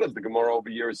 So how does the Gemara over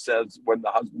here says when the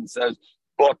husband says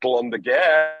bottle on the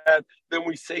get, then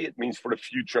we say it means for the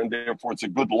future, and therefore it's a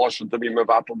good lashon to be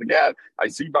mevatel the get. I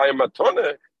see by a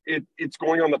matana, it's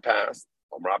going on the past.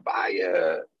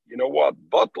 You know what?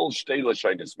 Bottle shtela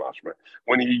shaynis mashma.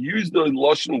 When you use the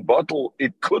lashon bottle,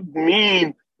 it could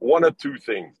mean one of two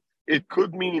things. It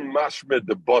could mean mashma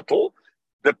the bottle,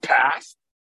 the past.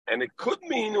 And it could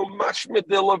mean umashmit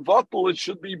de levatel. It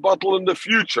should be bottle in the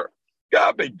future.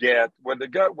 Gabe get when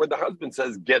the husband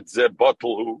says get ze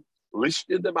bottle who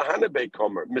listed the mahanebe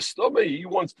comer. Mistome, he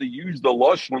wants to use the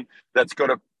lotion that's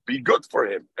going to be good for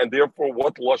him, and therefore,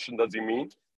 what lotion does he mean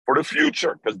for the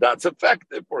future? Because that's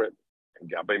effective for him. And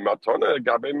gabe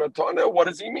matana. What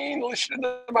does he mean? Listed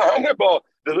the mahanebe,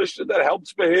 the listed that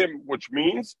helps for him, which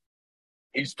means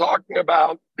he's talking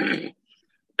about the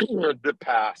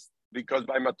past. Because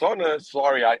by matana,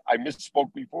 sorry, I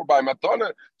misspoke before. By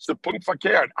matana, it's the punkt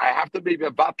verkehrt. I have to maybe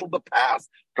battle the past,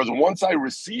 because once I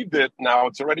received it, now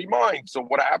it's already mine. So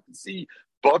what I have to see,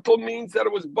 bottle means that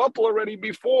it was bottle already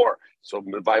before. So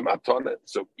by matana,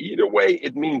 so either way,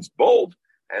 it means both,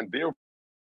 and therefore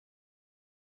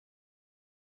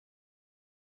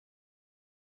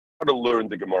to learn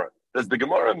the Gemara. Does the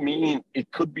Gemara mean it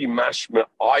could be mashma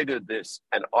either this,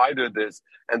 and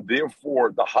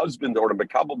therefore the husband or the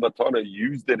mekabel matana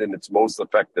used it in its most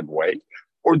effective way?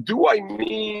 Or do I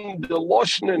mean the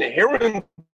lashon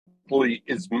inherently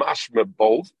is mashma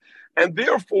both, and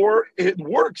therefore it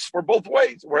works for both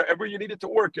ways? Wherever you need it to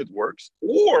work, it works.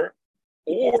 Or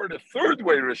the third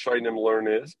way Rishonim learn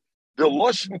is the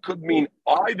lashon could mean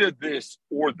either this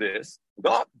or this,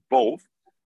 not both.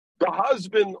 The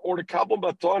husband or the kabel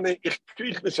matane, ich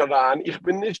krieg nicht heran, ich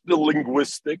bin nicht the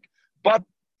linguistic, but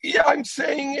yeah, I'm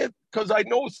saying it because I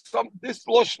know this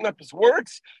lashon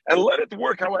works, and let it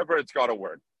work however it's got to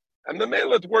work. And the may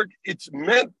let work, it's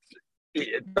meant,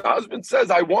 the husband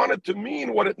says, I want it to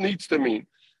mean what it needs to mean.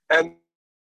 And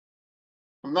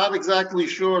I'm not exactly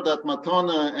sure that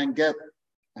matana and get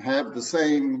have the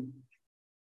same.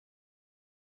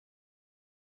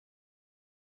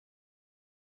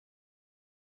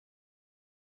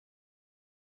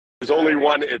 There's only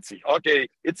one Itzi. Okay,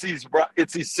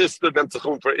 Itzi's sister, then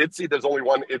Tzachum for Itzi. There's only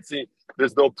one Itzi.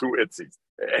 There's no two Itzis.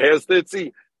 Here's the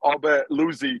Itzi. Aber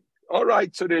Luzi. All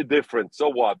right, so they're different. So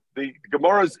what? The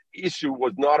Gemara's issue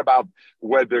was not about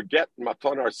whether get and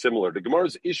matan are similar. The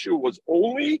Gemara's issue was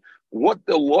only what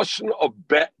the lashon of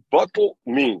bottle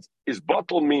means. Is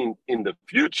bottle mean in the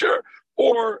future,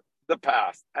 or the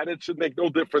past. And it should make no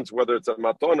difference whether it's a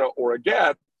matana or a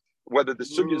get, whether the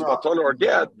sugi is matana or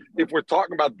get, if we're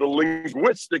talking about the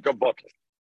linguistic of butler.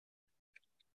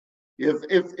 If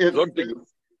the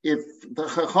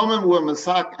Chachamim were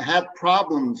Masak had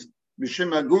problems,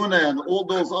 Mishimaguna and all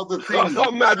those other things.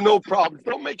 Chacham had no problems.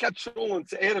 Don't make a shul and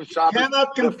say Erev Shabbos.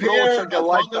 Cannot compare the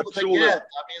like with the get. I mean,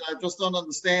 I just don't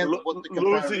understand what the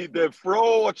comparison. Lucy, the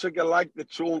Frau hat schon gelegt the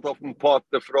Schulent auf dem Pot,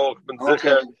 the Frau, ich bin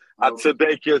sicher, at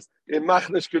Tzedekis, in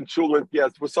Machnishkin Schulent,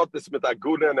 yes, we saw this with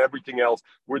Aguna and everything else.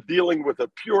 We're dealing with a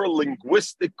pure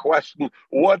linguistic question.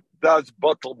 What does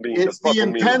buttle mean? It's the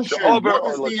intention. What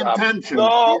is the intention?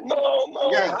 No.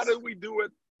 Yes. How do we do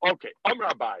it? Okay, I'm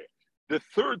Rabbi. The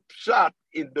third shot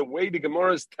in the way the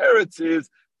Gemara's teretz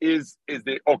is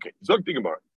the okay. Zog the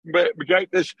Gemara.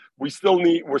 We're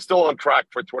still on track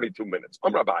for 22 minutes.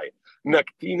 I'm Rabbi.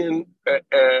 Naktinen,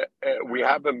 we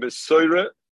have a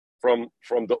Mesoira from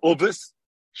the Uvis.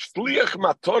 Shliach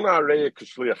matona reya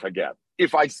k'shliach hagat.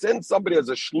 If I send somebody as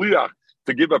a shliach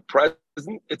to give a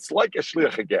present, it's like a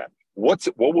shliach hagat. What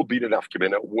will be the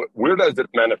nafkamina? Where does it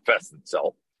manifest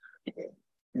itself?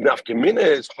 Nafkamina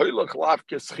is hoylach lav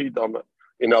keschidama.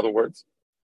 In other words,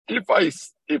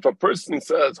 if a person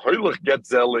says hoylach get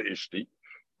zela ishti,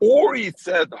 or he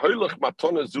said hoylach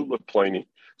matona zula plani,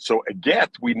 so a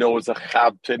get we know is a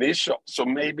chav tenisha. So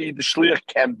maybe the shliach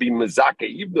can be mezaka,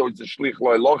 even though it's a shliach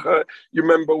loilocha. You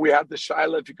remember we had the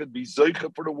shaila if you could be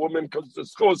zoicha for the woman because it's a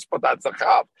schus, but that's a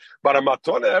chav. But a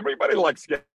matona, everybody likes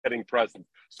getting presents.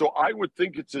 So I would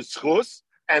think it's a schus.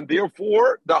 And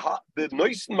therefore, the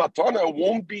noisen matana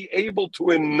won't be able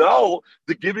to annul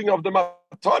the giving of the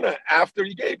matana after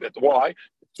he gave it. Why?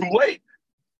 Too late.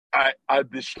 The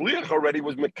shliach already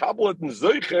was mekablet and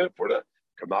zeiche for the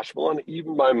kamashmalan,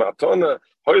 even by matana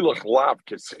hoylach lav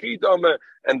keschidame,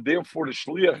 and therefore the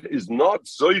shliach is not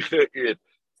zeiche it.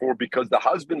 Because the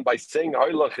husband, by saying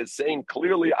hoylach, is saying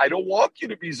clearly, I don't want you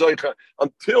to be zoicha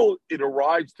until it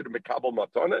arrives to the mekabel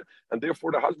matana, and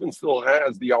therefore the husband still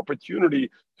has the opportunity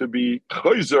to be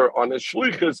chayzer on his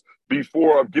shlichus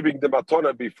before giving the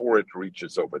matana before it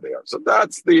reaches over there. So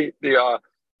that's the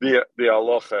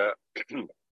halacha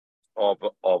of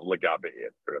legabe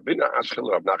it. Rabbeinu Ashkel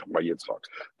Rav Nachman Bar Yitzchak,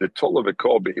 the Tola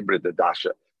v'Kol be'ibrid the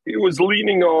dasha. He was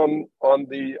leaning on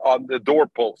the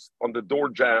doorpost, on the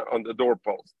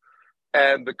doorpost,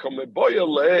 and the Kameboya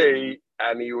lay,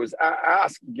 and he was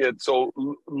asking it. So,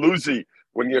 Lucy,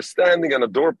 when you're standing on a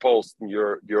doorpost and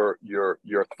your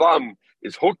thumb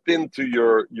is hooked into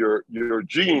your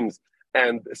jeans,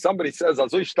 and somebody says,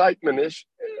 "Azoy steitmanish,"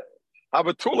 have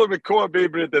a tula v'koa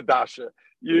bebre de dasha.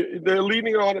 They're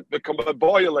leaning on it. The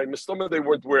Kameboya lay. Mistama, they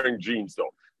weren't wearing jeans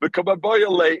though. The Kabbalah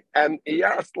lay, and he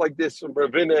asked like this from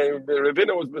Ravina.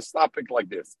 Ravina was mistopic like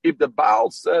this. If the Baal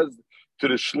says to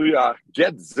the Shliach,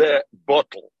 get ze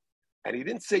bottle, and he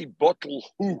didn't say bottle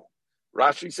who,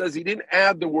 Rashi says he didn't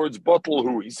add the words bottle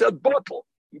who. He said bottle.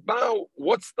 Now,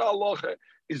 what's the halacha?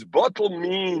 Is bottle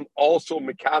mean also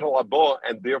mekadal abba,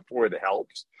 and therefore it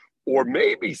helps? Or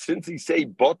maybe since he say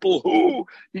bottle who,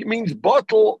 he means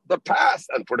bottle the past,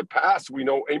 and for the past we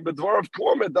know ein bedvar of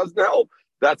klum, it doesn't help.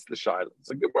 That's the shaila. It's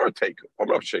a Gemara taker. I'm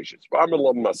not sheshes. I'm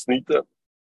masnita.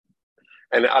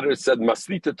 And others said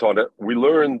masnita taught it. We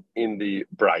learned in the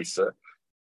brisa,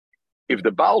 if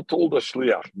the Baal told the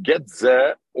shliach, get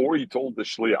ze, or he told the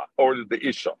shliach, or the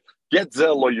isha, get ze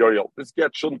lo yoyel. This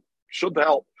get should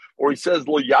help. Or he says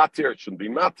lo yatir, it shouldn't be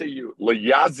mate you. Lo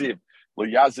yaziv. Lo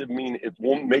yaziv mean it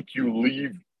won't make you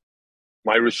leave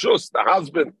my rishus, the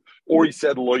husband. Or he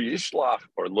said lo yishlach,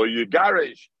 or lo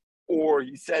yigarish. Or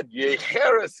he said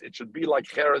yecheres, it should be like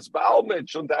cheres ba'alma, it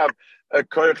shouldn't have a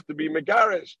koich to be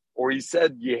megarish. Or he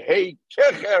said yehei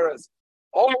kecheres.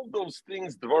 All those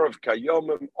things, dvar of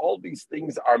kayomim, all these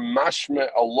things are mashme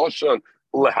aloshan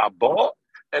lehaba,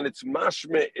 and it's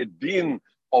mashme edin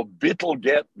of bittel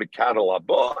get bekadal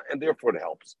haba, and therefore it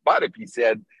helps. But if he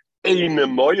said ein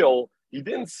moyel, he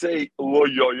didn't say lo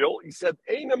yoyel, he said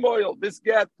ein moyel. This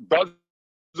get doesn't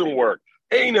work.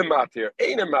 Eine matir,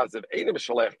 eine maziv, eine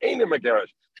mishalech, eine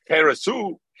megarish,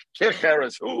 cheresu,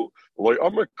 kecheresu, loy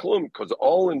omer klum, because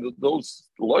all in those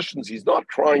lashons, he's not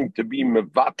trying to be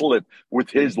mevatlet with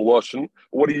his lashon.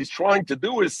 What he's trying to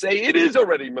do is say it is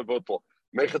already mevatel.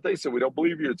 Mechatesa, we don't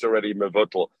believe you, it's already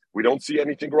mevatel. We don't see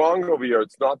anything wrong over here.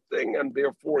 It's not thing, and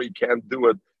therefore he can't do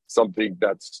it something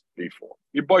that's before.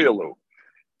 Yiboyalu.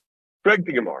 Correct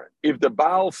the Gemara. If the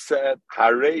Baal said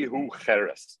harehu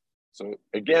cheres. So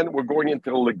again, we're going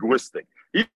into the linguistic.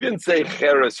 He didn't say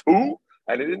cheres who,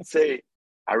 and he didn't say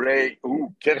arei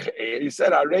hu. He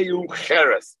said arei hu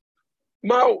cheres.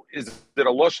 Now, is it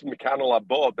a lashon mekanal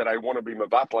abba that I want to be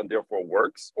mevatl and therefore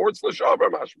works, or it's l'shavar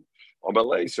mashma?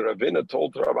 Amalei, so Ravina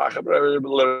told Rav Acha,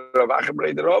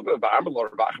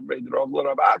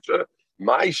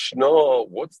 my shno,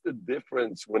 what's the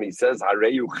difference when he says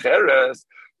Hareyu Cheres,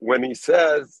 when he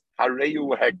says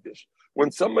Hareyu Hegdish?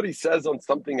 When somebody says on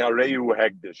something Hareyu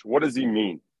Hegdish, what does he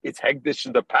mean? It's Hegdish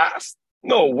in the past?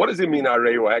 No, what does it mean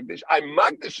Hareyu Hegdish? I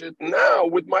Magdish it now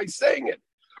with my saying it.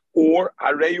 Or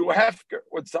Areyu Hefker.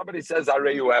 When somebody says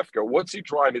Areyu Hefker, what's he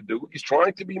trying to do? He's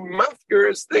trying to be Mafker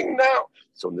his thing now.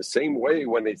 So in the same way,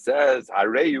 when he says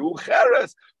Areyu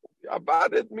Cheres,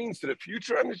 about it means to the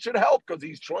future, and it should help because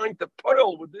he's trying to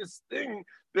pile with this thing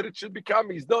that it should become.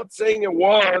 He's not saying it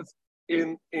was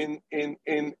in the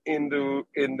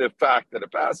fact that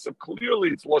it passed. So clearly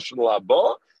it's Lashon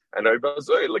Laba, and I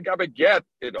get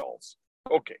it also.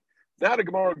 Okay. Now the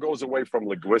Gemara goes away from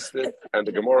linguistic, and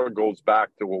the Gemara goes back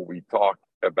to what we talked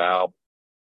about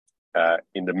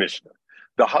in the Mishnah.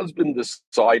 The husband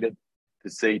decided to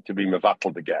say to be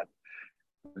mevatel the get.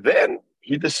 Then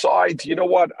he decides, you know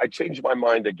what? I changed my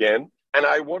mind again, and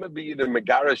I want to be the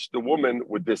megarish the woman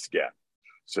with this get.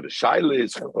 So the shaila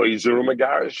is,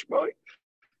 megarish boy.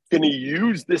 Can he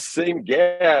use this same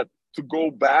get to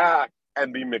go back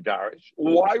and be megarish?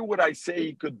 Why would I say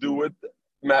he could do it?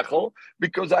 Mechel,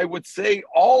 because I would say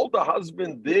all the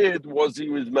husband did was he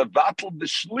was mevatel the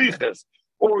shlichus,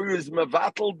 or he was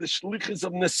mevatel the shlichus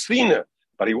of nesfina,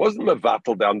 but he wasn't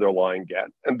mevatel the underlying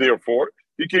get, and therefore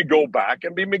he could go back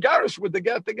and be megarish with the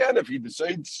get again. If he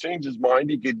decides to change his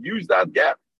mind, he could use that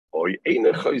get. Or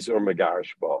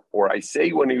I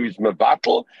say when he was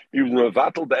mevatel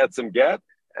the etzem get,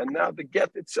 and now the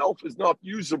get itself is not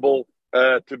usable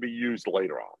to be used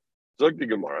later on.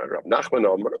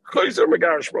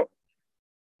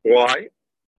 Why?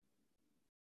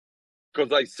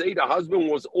 Because I say the husband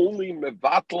was only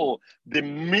mevatel the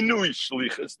minui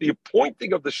shlichus, the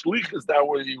appointing of the shlichus that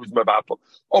was he was mevatel.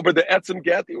 Oh, but the etzem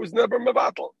get he was never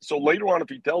mevatel. So later on, if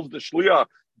he tells the shliach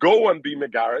go and be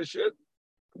megarish it,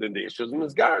 then the issue is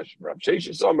megarish.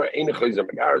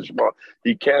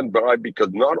 He can't buy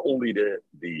because not only the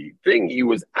thing, he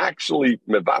was actually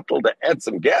mevatel the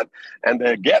etzem get, and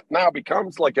the get now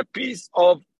becomes like a piece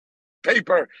of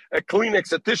paper, a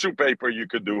Kleenex, a tissue paper. You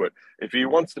could do it if he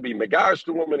wants to be megarish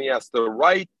to woman. He has to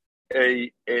write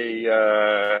a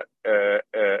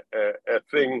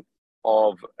thing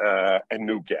of a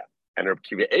new get. And Reb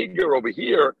Kiva Eger over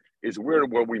here is where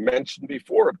what we mentioned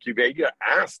before. Reb Kiva Eger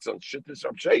asks on Shittis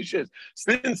Rav Sheshes,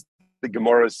 since the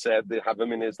Gemara said they have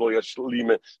him in his loya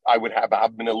shlima, I would have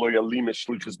him in a loya lima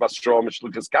shlichus basrom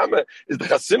shlichus kama. Is the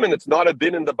chasimin? It's not a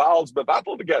din in the Baal's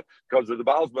mevatel to get, because of the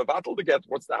Baal's mevatel to get.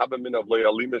 What's the have him in of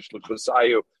loya lima shlichus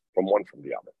ayu from one from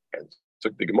the other? And so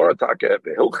the Gemara taka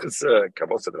the hilchus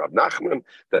kavosad Rav Nachman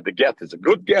that the get is a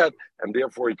good get, and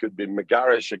therefore he could be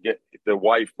megarish the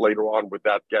wife later on with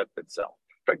that get itself.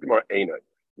 In fact, the Gemara ain't it.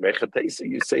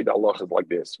 You say the Allah is like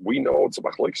this. We know it's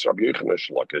about in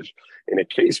a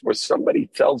case where somebody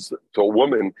tells to a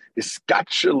woman, and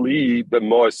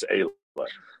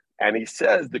he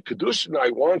says the kedushin I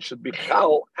want should be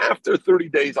chal after 30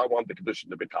 days. I want the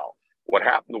kedushin to be chal. What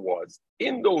happened was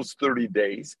in those 30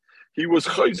 days, he was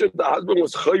chayzer. The husband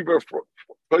was chayzer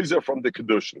from the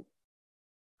kedushin,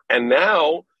 and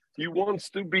now he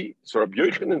wants to be. So Rabbi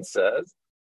Yochanan says.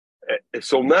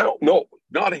 So now, no,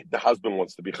 not the husband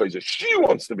wants to be chayzer. She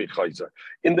wants to be chayzer.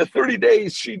 In the 30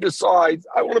 days, she decides,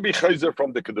 I want to be chayzer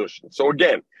from the kedushin. So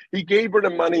again, he gave her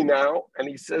the money now, and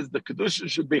he says the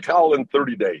kedushin should be chal in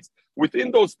 30 days.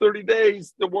 Within those 30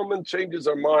 days, the woman changes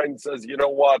her mind and says, you know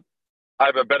what? I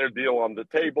have a better deal on the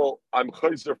table. I'm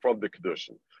chayzer from the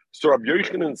kedushin. So Rabbi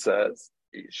Yochanan says,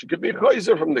 she could be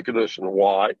chayzer from the kedushin.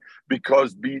 Why?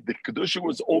 Because the kedushin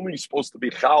was only supposed to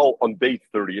be chal on day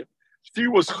 30th. She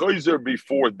was chayzer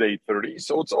before day 30,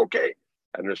 so it's okay.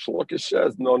 And the Shlokish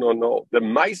says, no. The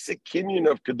Maisa Kinyan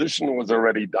of Kedushin was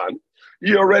already done.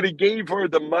 He already gave her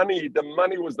the money. The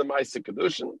money was the Maisa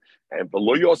Kedushin. And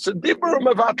below Yosa Dibber,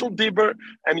 Mavatal Dibber.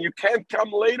 And you can't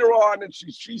come later on. And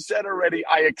she said already,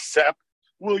 I accept.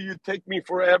 Will you take me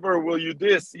forever? Will you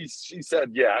this? She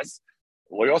said, yes.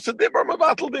 Below Yosa Dibber,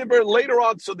 Mavatal Dibber. Later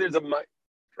on, so there's a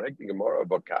the Gemara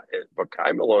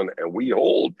and we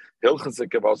hold Hilchas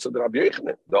Kavosad Rabbi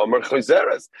Yochanan, the Omer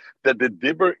Choseres, that the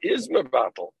dibber is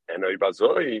mevatel, and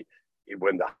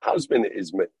when the husband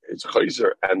is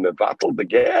choser and mevatel the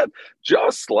gad,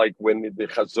 just like when the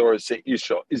Chazor say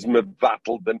Isha is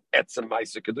mevatel the etzem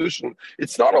ma'aser kedushin,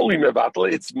 it's not only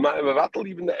mevatel, it's mevatel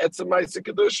even the etzem ma'aser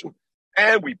kedushin.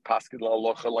 And we paskin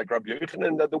la'alocha like Rabbi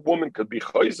Yochanan that the woman could be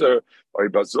chayzer or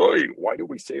bazoi. Why do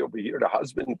we say over here the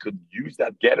husband could use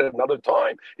that get at another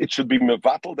time? It should be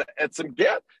mevatel the etzem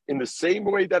get in the same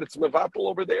way that it's mevatel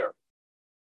over there.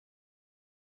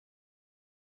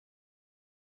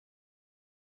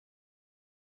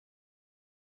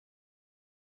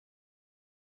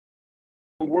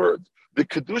 words. The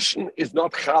Kedushin is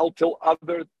not chal till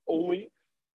other only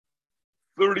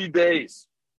 30 days.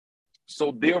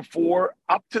 So therefore,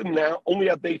 up to now, only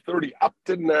at day 30, up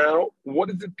to now, what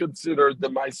is it considered the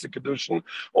Maisa Kedushin?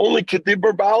 Only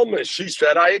Kedibur Balma. She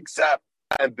said, I accept.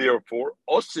 And therefore,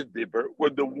 Osidibur,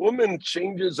 when the woman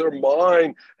changes her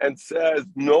mind and says,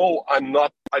 no, I don't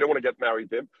want to get married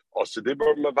to him,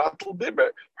 Osidibur Mavatal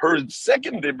Dibur. Her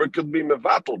second Dibur could be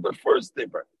Mavatal, the first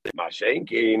Dibur.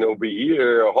 Mashenkin over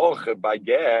here, Hoche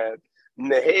Baget.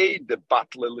 Nehei the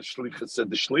battle the shlichus the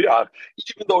shliach.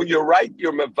 Even though you're right,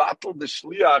 you're mevatel the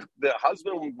shliach. The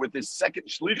husband with his second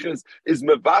shlichus is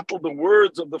mevatel the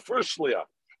words of the first shliach.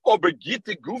 Aber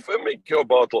Gitte Gufa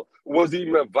Mikyobatel, was he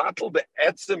mevatel the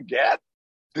etzem get?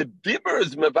 The dibber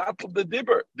is mevatel the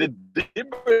dibber. The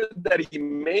dibber that he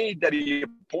made, that he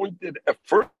appointed a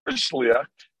first shliach.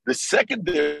 The second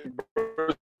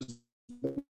dibber is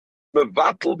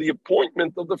mevatel the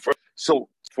appointment of the first. So,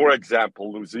 for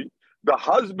example, Lucy, the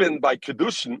husband by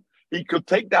Kedushin, he could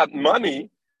take that money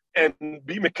and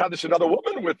be Mekadesh another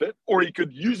woman with it, or he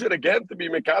could use it again to be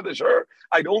Mekadesh her.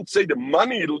 I don't say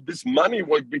this money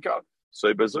would become.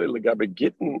 So Legabe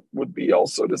Gittin would be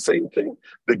also the same thing.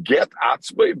 The get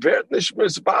atzbei vert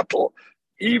nishmas battle,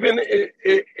 even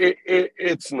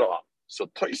it's not. So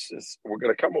Tosis, we're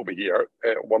going to come over here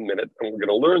 1 minute, and we're going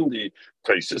to learn the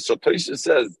Tosis. So Tosis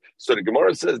says, so the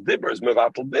Gemara says, Dibber is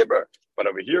mevatel Dibber. But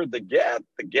over here, the get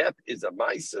is a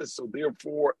Maisa, so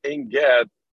therefore, in get,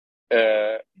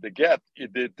 the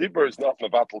Dibber is not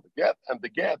mevatel the get, and the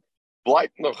get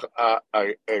bleibt noch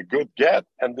a good get,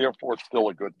 and therefore it's still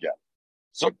a good get.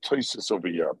 So Tosis over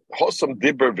here. Hosam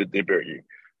Dibber v'Dibber here.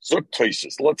 So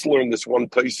Tosis. Let's learn this one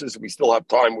Tosis. We still have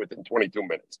time within 22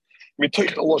 minutes.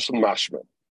 Mitoich Eloshen Mashma.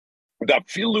 That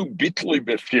filu bitli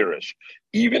befirish.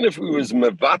 Even if it was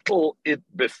mevatel it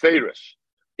befirish.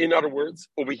 In other words,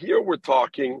 over here we're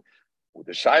talking,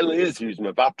 the shaila is he was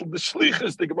mevatel the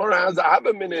shlichus. The Gemara has a have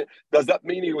a minute. Does that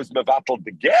mean he was mevatel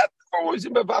the get, or was he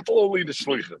mevatel only the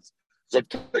shlichus? So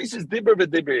Tosis dibber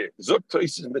v'dibber. Zok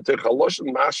Tosis mitoich Eloshen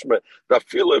Mashma. That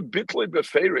filu bitli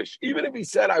befirish. Even if he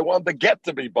said, I want the get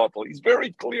to be bottle, he's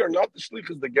very clear, not the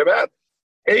shlichus, the get.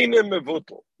 Eine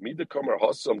mevutel. Mida kommer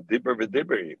hosam dibber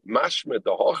v'dibber. Mashma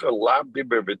the hoche lab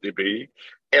dibber v'dibber.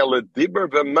 Ele dibber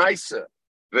v'maisa.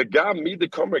 V'gam mida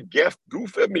kommer geft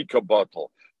gufe mikabotel.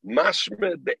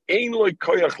 Mashma the ein loy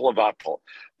koyach levatel.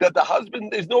 That the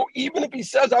husband, there's no, even if he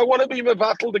says, I want to be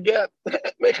mevatel to get.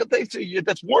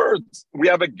 That's words. We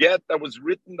have a get that was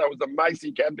written, that was a maisa,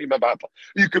 you can't be mevatel.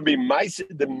 You can be maisa,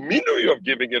 the minui of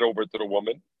giving it over to the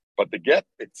woman, but the get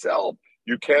itself,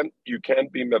 you can't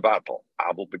be mevatel.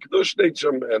 Abel b'kedush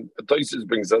neitzim, and Tosis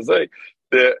brings azay,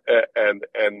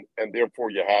 and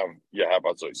therefore you have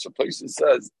azay. So Tosis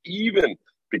says even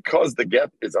because the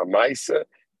get is a maisa,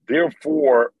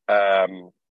 therefore a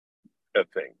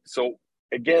thing. So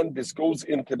again, this goes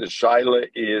into the shaila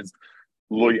is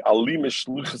loy ali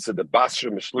mishluchas the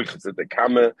basra mishluchas the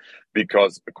kama,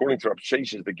 because according to Rav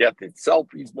Sheshes, the get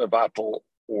itself is mevatel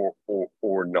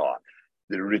or not.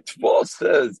 The Ritva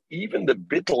says even the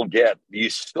bittel get, the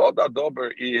Yisod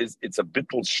Adober is, it's a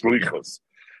bittel shlichus.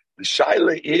 The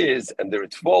Shaila is, and the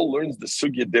Ritva learns the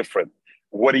sugya different.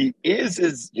 What he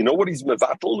is, you know what he's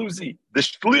mevatel, Luzi? The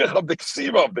shliach of the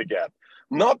ksiva of the get,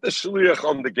 not the shliach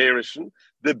on the gerishon.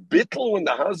 The bittel, when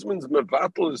the husband's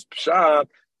mevatel is pshat,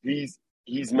 he's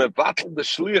mevatel the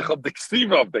shliach of the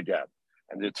ksiva of the get.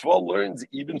 And the Ritva learns,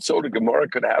 even so, the Gemara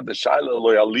could have the Shaila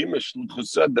loyalim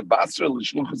shluchusad the basra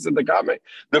shluchusad the game.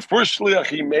 The first shliach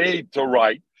he made to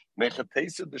write,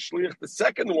 mechatesa the shliach. The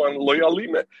second one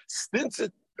loyalim stints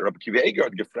it. Rabbi Akiva Eiger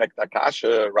had gefrekt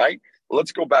akasha, right?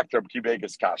 Let's go back to Rabbi Akiva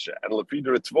Eiger's kasha. And Lefida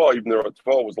Ritva, even though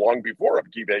Ritva was long before Rabbi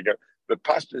Akiva Eiger, the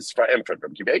pashtus for Emfred.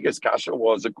 Rabbi Akiva Eiger's kasha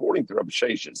was according to Rabbi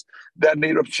Sheshes. That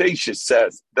Rabbi Sheshes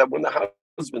says that when the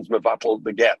husband's mevatel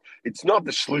the get, it's not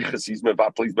the shlichus he's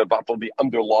mevatel the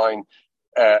underlying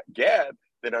get.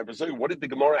 Then I was saying, what did the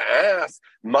Gemara ask?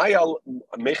 Who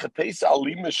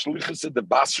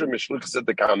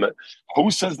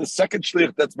says the second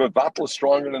shlich that's mevatel is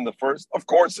stronger than the first? Of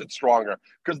course it's stronger,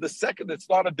 because the second, it's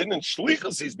not a din in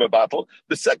shlichus he's mevatel.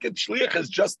 The second shlich is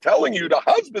just telling you the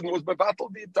husband was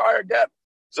mevatel the entire get.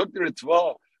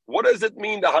 What does it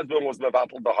mean the husband was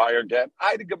mevatel the higher get?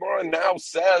 The Gemara now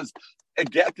says a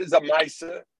get is a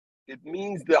maisa. It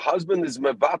means the husband is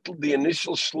mevatel the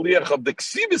initial shliach of the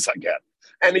ksivus get.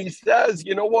 And he says,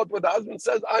 you know what the husband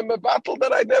says, I'm mevatel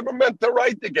that I never meant to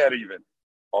write the get even.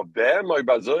 Of them, my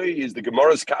bazoi, is the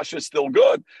Gemara's kasha still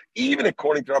good? Even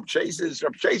according to Rav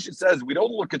Sheshes says, we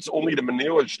don't look, it's only the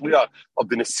menil shliach of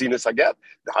the nesinas get.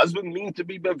 The husband means to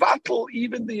be mevatel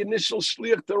even the initial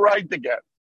shliach to write the get.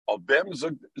 Of them,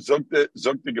 zog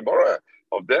the Gemara.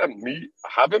 Of them, me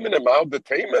have him in a mouth the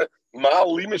tema. Ma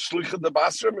li mishlicha the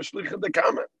basra, mishlicha the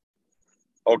kama.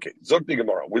 Okay, zog the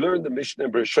Gemara. We learned the Mishnah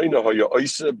in Bereshina Hoya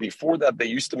Oisa. Before that, they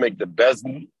used to make the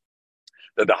bezdin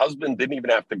that the husband didn't even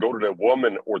have to go to the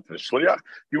woman or to the shliach.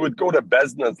 He would go to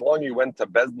bezdin as long as he went to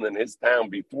bezdin in his town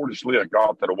before the shliach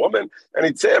got to the woman, and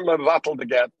he'd say, "I'm mevatel to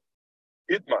get."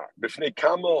 Itmar, b'fnei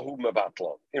kama hu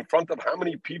mevatlo. In front of how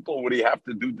many people would he have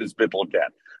to do this bittul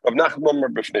get? Rav Nachman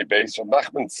b'fnei beis. Rav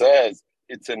Nachman says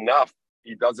it's enough.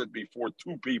 He does it before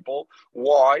two people.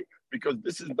 Why? Because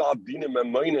this is not dinim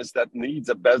and minus that needs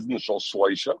a bezdin shel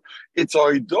shleisha. It's a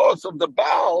idos of the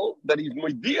baal that he's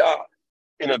media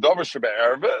in a davar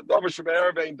shebe'erve. Davar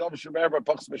shebe'erve and davar shebe'erve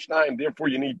pachs mishnayim. Therefore,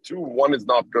 you need two. One is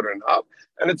not good enough,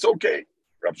 and it's okay.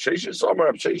 Rav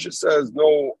Shesha says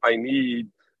no. I need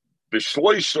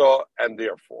Bishloisha, and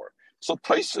therefore. So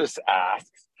Taisus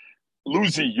asks,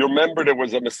 Lucy, you remember there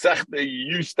was a Masechta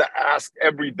you used to ask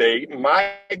every day,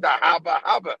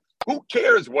 hava. Who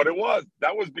cares what it was?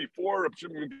 That was before Reb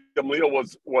Gamliel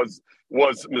was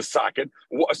Misakin.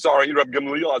 Sorry, Reb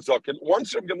Gamliel Azakin.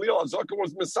 Once Reb Gamliel Azakin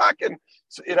was Misakin,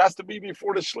 so it has to be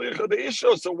before the Shliach of the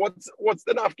Isha. So what's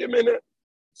the nafkim in it?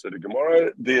 So the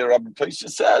Gemara, the Rabbi Tosha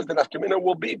says the nafkamina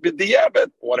will be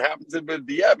b'di'ebed. What happens if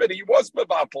b'di'ebed he was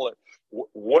mevatel?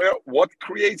 What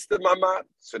creates the mamat?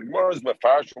 So the Gemara is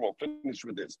mefarish. We'll finish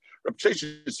with this. Rabbi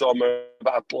Tosha saw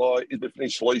mevatel is b'fnei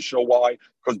shloisha. Why?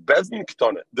 Because bezdin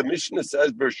ketana. The Mishnah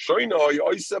says b'shoina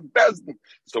oisa bezdin.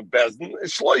 So bezdin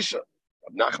is shloisha.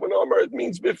 Nachman Omer, it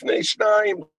means b'fnei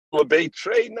shnayim. We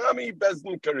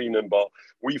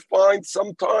find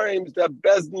sometimes that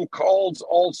Bezdin calls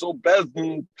also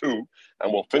Bezdin too,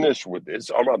 and we'll finish with this.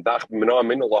 How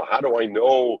do I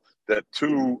know that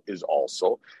two is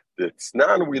also? The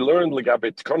Tznan we learned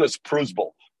Ligabit Konas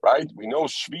Pruzbal, right? We know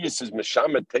Shvius is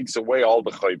Meshamet takes away all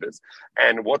the chayvus,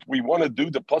 and what we want to do,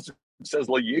 the pasuk says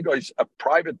is a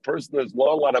private person is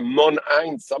long on a mon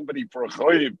ein, somebody for a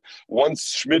chayv.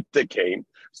 Once Shmita came.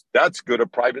 That's good, a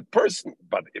private person.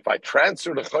 But if I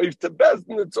transfer the chayv to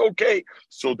bezdin, it's okay.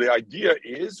 So the idea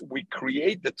is we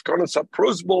create the tkanas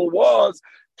hapruzbal was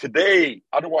today.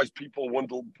 Otherwise, people want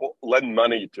to lend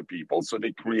money to people, so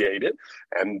they create it,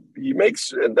 and he makes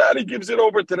that he gives it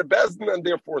over to the bezdin, and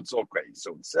therefore it's okay.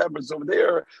 So it says over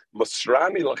there,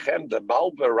 Masrani lachem. The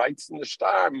Malva writes in the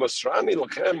star, Masrani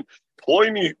lachem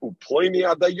ploini uploini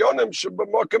adayonim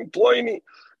shabamakim ploini.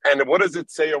 And what does it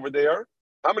say over there?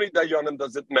 How many dayanim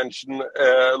does it mention,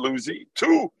 Lucy?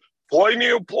 Two.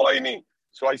 Ploini.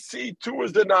 So I see two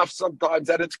is enough sometimes,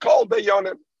 that it's called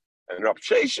dayanim. And Rav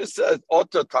Shesha says,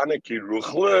 Ota Tana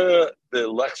Kiruchle, the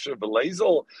lecture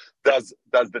Belezel, does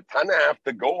the Tana have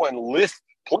to go and list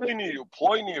Ploini?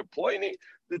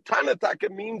 The Tana Taka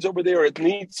means over there it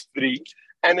needs three.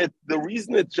 And the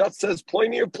reason it just says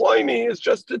Ploini is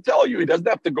just to tell you, he doesn't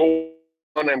have to go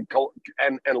on and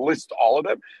list all of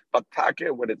them, but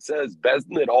taka, when it says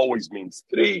bezdin, it always means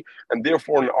three, and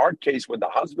therefore in our case, when the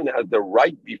husband has the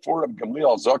right before Reb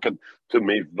Gamliel Zaken to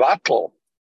mevatel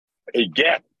a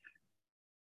get,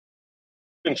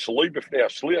 in shaloi b'fnei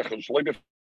hashliach and shaloi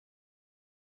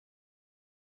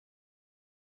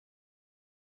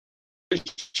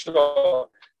b'fnei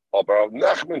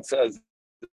Nachman says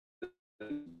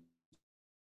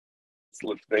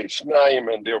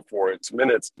and therefore it's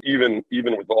minutes, even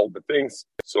with all the things.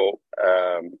 So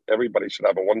everybody should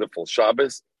have a wonderful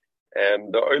Shabbos,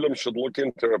 and the Olam should look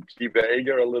into Reb Kiva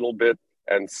Eger a little bit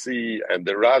and see, and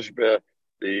the Rashba,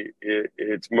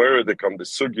 it's murder on the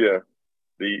sugya,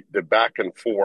 the back and forth.